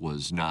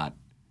was not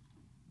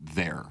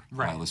there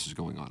while this is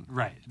going on.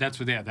 Right. That's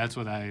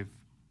what I've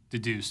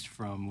deduced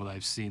from what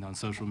I've seen on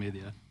social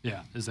media.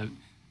 Yeah, is that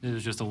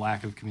there's just a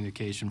lack of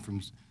communication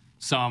from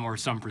some, or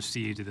some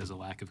perceived it as a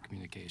lack of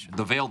communication.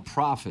 The Veiled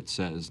Prophet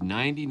says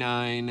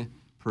 99%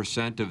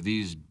 of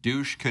these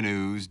douche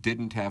canoes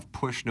didn't have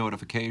push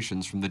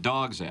notifications from the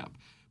Dogs app.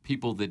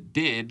 People that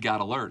did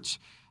got alerts.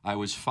 I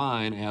was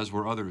fine, as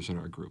were others in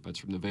our group. That's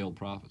from the Veiled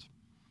Prophet.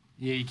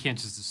 Yeah, you can't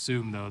just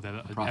assume, though,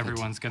 that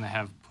everyone's going to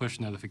have push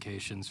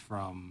notifications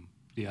from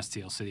the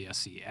STL City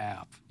SC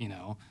app. You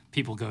know,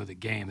 people go to the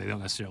game. They don't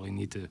necessarily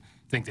need to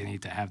think they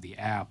need to have the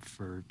app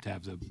to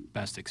have the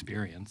best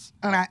experience.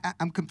 And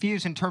I'm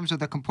confused in terms of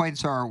the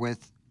complaints are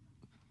with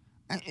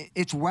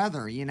it's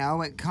weather, you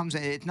know.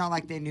 It's not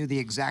like they knew the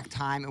exact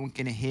time it was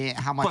going to hit,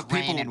 how much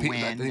rain and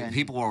wind.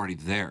 People were already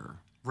there.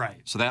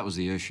 Right. So that was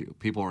the issue.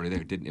 People were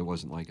already there. It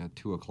wasn't like a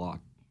 2:00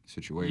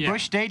 situation. Yeah.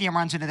 Busch Stadium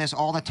runs into this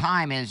all the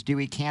time. Do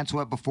we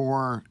cancel it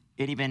before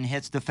it even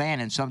hits the fan?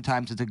 And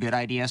sometimes it's a good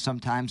idea.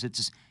 Sometimes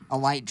it's a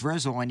light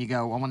drizzle, and you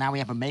go, well, now we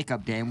have a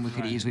makeup day, and we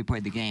could easily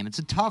play the game. It's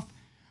a tough.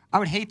 I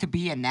would hate to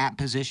be in that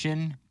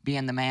position,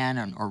 being the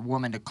man or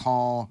woman to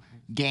call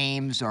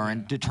games or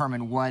and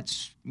determine what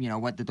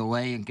the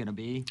delay is going to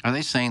be. Are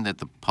they saying that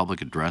the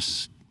public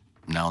address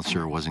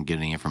announcer wasn't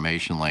getting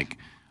information like,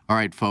 all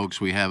right,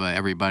 folks, we have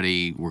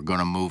everybody, we're going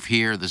to move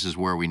here. This is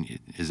where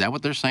is that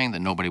what they're saying,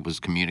 that nobody was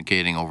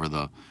communicating over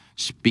the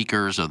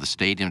speakers of the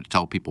stadium to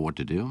tell people what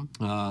to do?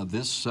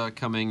 This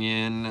coming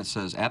in, it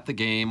says, at the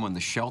game when the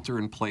shelter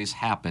in place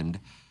happened,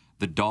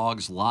 the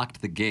Dogs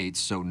locked the gates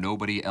so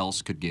nobody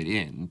else could get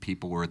in.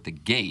 People were at the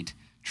gate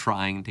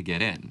trying to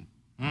get in.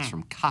 That's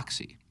from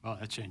Coxie. Well,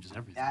 that changes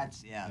everything.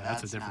 That's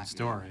a different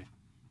story.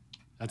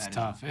 That's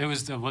tough. It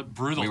was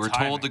brutal. We were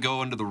timing. told to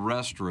go into the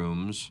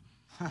restrooms.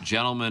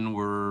 Gentlemen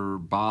were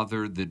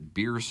bothered that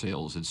beer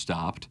sales had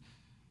stopped.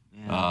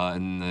 Yeah.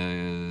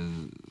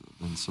 And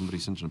somebody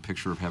sent in a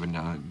picture of having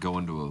to go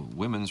into a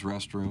women's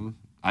restroom.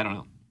 I don't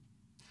know.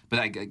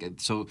 But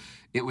so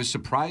it was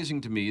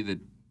surprising to me that,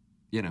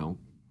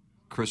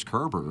 Chris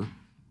Kerber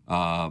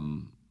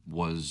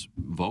was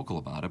vocal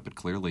about it, but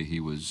clearly he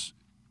was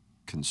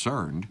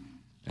concerned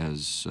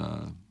as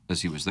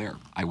he was there.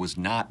 I was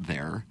not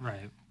there.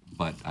 Right.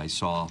 But I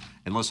saw,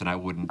 and listen, I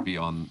wouldn't be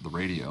on the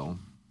radio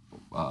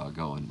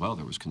going, well,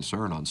 there was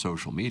concern on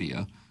social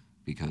media,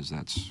 because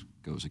that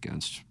goes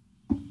against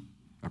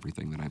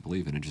everything that I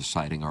believe in and just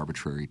citing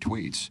arbitrary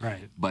tweets.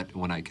 Right. But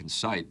when I can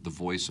cite the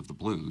voice of the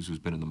blues, who's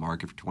been in the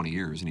market for 20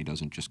 years, and he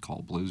doesn't just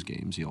call blues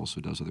games, he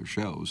also does other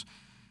shows.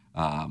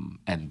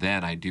 And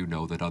then I do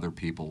know that other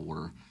people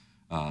were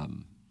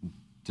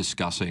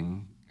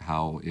discussing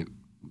how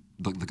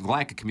the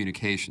lack of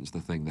communication is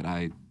the thing that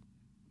I,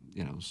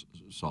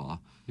 saw.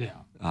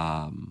 Yeah.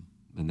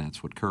 And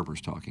that's what Kerber's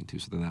talking to.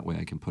 So then that way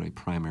I can put a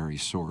primary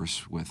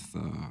source with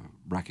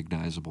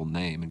recognizable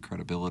name and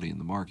credibility in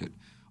the market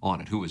on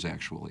it, who is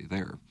actually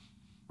there.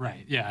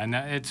 Right. Yeah, and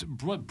it's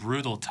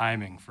brutal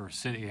timing for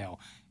City,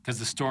 because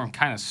the storm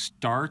kind of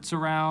starts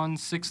around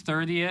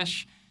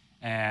 6:30ish,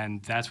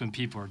 and that's when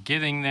people are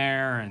getting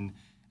there and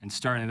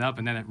starting it up,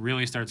 and then it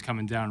really starts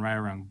coming down right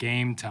around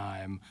game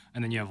time,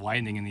 and then you have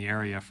lightning in the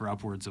area for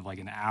upwards of like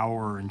an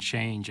hour and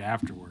change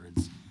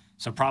afterwards.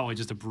 So probably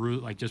just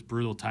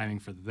brutal timing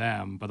for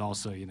them, but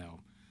also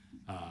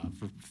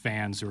for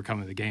fans who are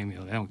coming to the game,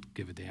 they don't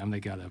give a damn. They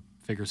got to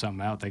figure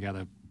something out. They got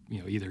to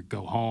either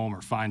go home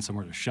or find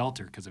somewhere to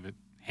shelter because of it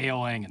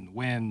hailing and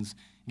winds.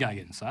 You got to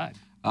get inside.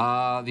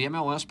 The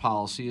MLS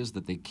policy is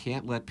that they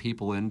can't let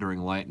people in during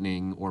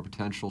lightning or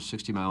potential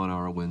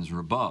 60-mile-an-hour winds or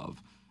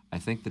above. I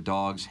think the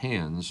Dogs'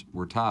 hands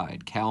were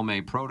tied. Cal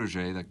May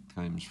protege, that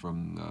comes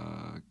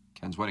from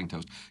Ken's Wedding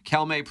Toast.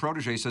 Cal May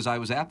protege says, I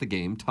was at the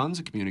game, tons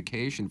of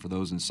communication for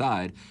those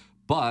inside,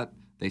 but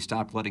they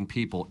stopped letting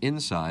people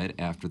inside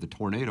after the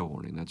tornado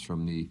warning. That's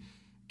from the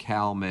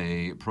Cal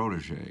May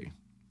protege.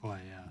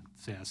 Boy, yeah.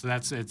 So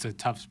it's a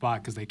tough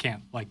spot because they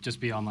can't just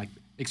be on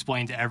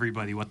explain to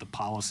everybody what the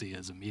policy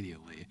is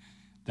immediately.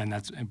 Then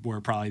that's where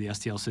probably the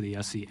STL City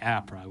SC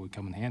app probably would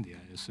come in handy,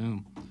 I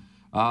assume.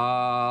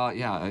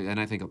 Yeah, and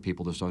I think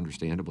people just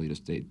understandably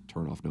they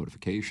turn off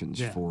notifications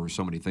for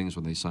so many things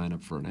when they sign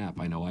up for an app.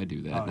 I know I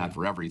do that, not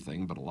for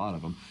everything, but a lot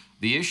of them.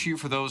 The issue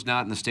for those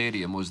not in the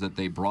stadium was that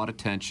they brought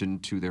attention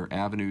to their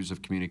avenues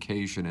of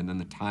communication, and then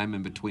the time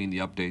in between the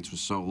updates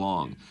was so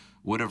long.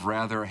 Would have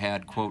rather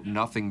had, quote,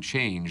 nothing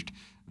changed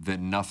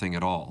than nothing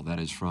at all. That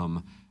is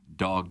from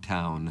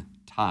Dogtown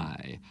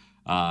Ty,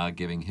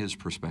 giving his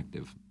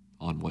perspective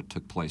on what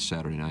took place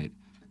Saturday night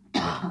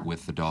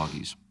with the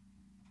Doggies.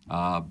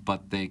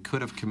 But they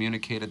could have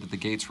communicated that the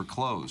gates were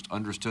closed,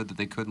 understood that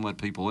they couldn't let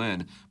people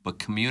in, but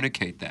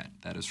communicate that.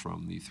 That is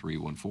from the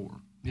 314.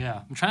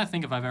 Yeah, I'm trying to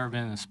think if I've ever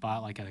been in a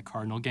spot like at a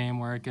Cardinal game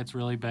where it gets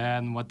really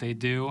bad and what they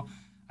do.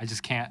 I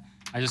just can't.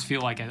 I just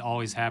feel like it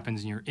always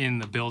happens and you're in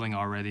the building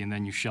already and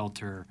then you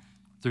shelter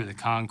through the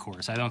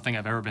concourse. I don't think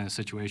I've ever been in a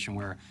situation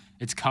where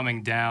it's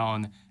coming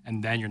down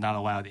and then you're not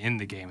allowed in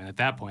the game. And at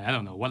that point, I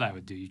don't know what I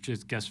would do. You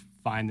just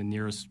find the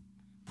nearest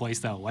place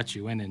that'll let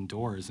you in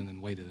indoors and then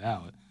wait it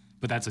out.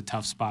 But that's a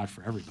tough spot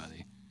for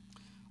everybody.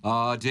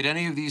 Did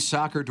any of these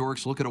soccer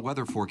dorks look at a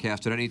weather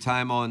forecast at any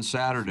time on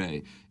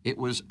Saturday? It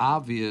was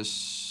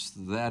obvious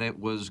that it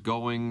was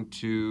going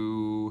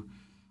to...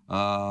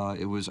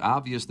 it was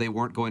obvious they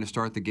weren't going to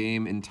start the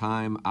game in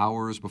time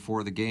hours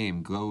before the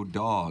game. Go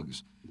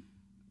Dogs.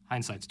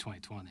 Hindsight's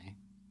 20/20.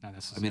 Not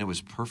necessarily. I mean, it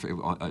was perfect.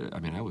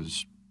 I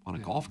was on a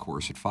golf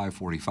course at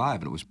 5:45,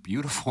 and it was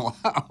beautiful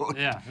out.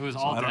 Yeah, it was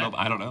all day.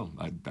 I don't know.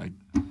 I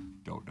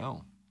don't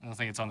know. I don't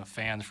think it's on the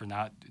fans for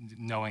not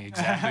knowing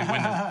exactly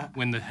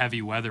when the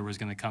heavy weather was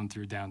going to come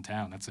through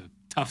downtown. That's a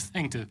tough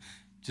thing to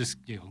just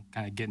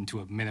kind of get into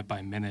a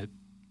minute-by-minute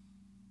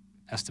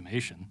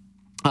estimation.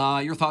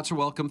 Your thoughts are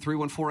welcome.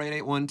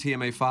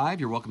 314-881-TMA5.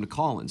 You're welcome to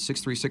call in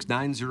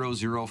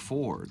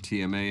 636-9004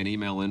 TMA and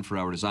email in for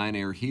our design,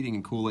 air, heating,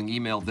 and cooling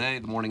email day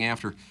the morning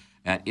after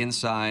at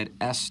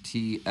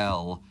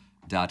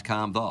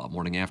InsideSTL.com. The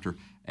morning after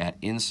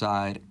at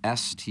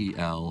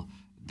InsideSTL.com.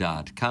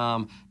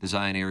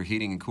 Design, air,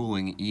 heating, and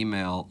cooling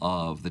email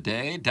of the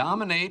day.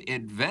 Dominate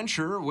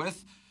adventure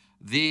with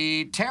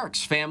the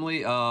Terex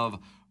family of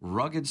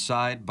rugged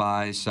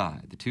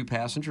side-by-side. The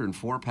 2-passenger and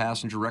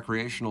 4-passenger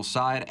recreational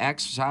side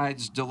X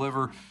sides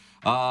deliver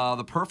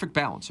the perfect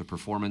balance of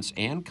performance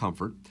and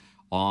comfort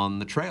on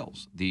the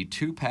trails. The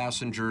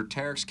 2-passenger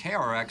Terex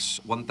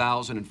KRX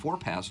 1000 and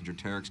 4-passenger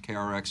Terex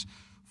KRX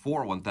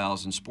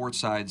 1000 sports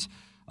sides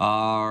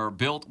are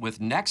built with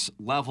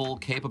next-level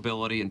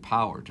capability and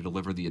power to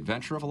deliver the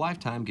adventure of a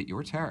lifetime. Get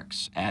your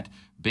Terex at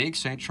Big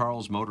St.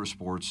 Charles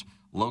Motorsports,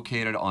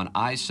 located on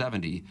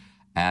I-70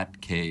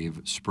 at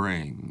Cave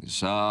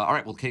Springs. All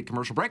right, we'll take a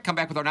commercial break. Come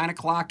back with our 9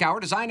 o'clock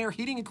hour. Design, air,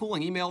 heating, and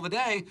cooling email of the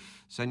day.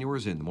 Send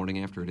yours in the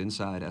morning after at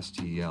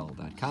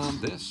InsideSTL.com.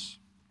 This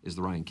is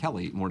the Ryan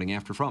Kelly Morning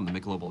After from the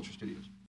Michelob Ultra Studios.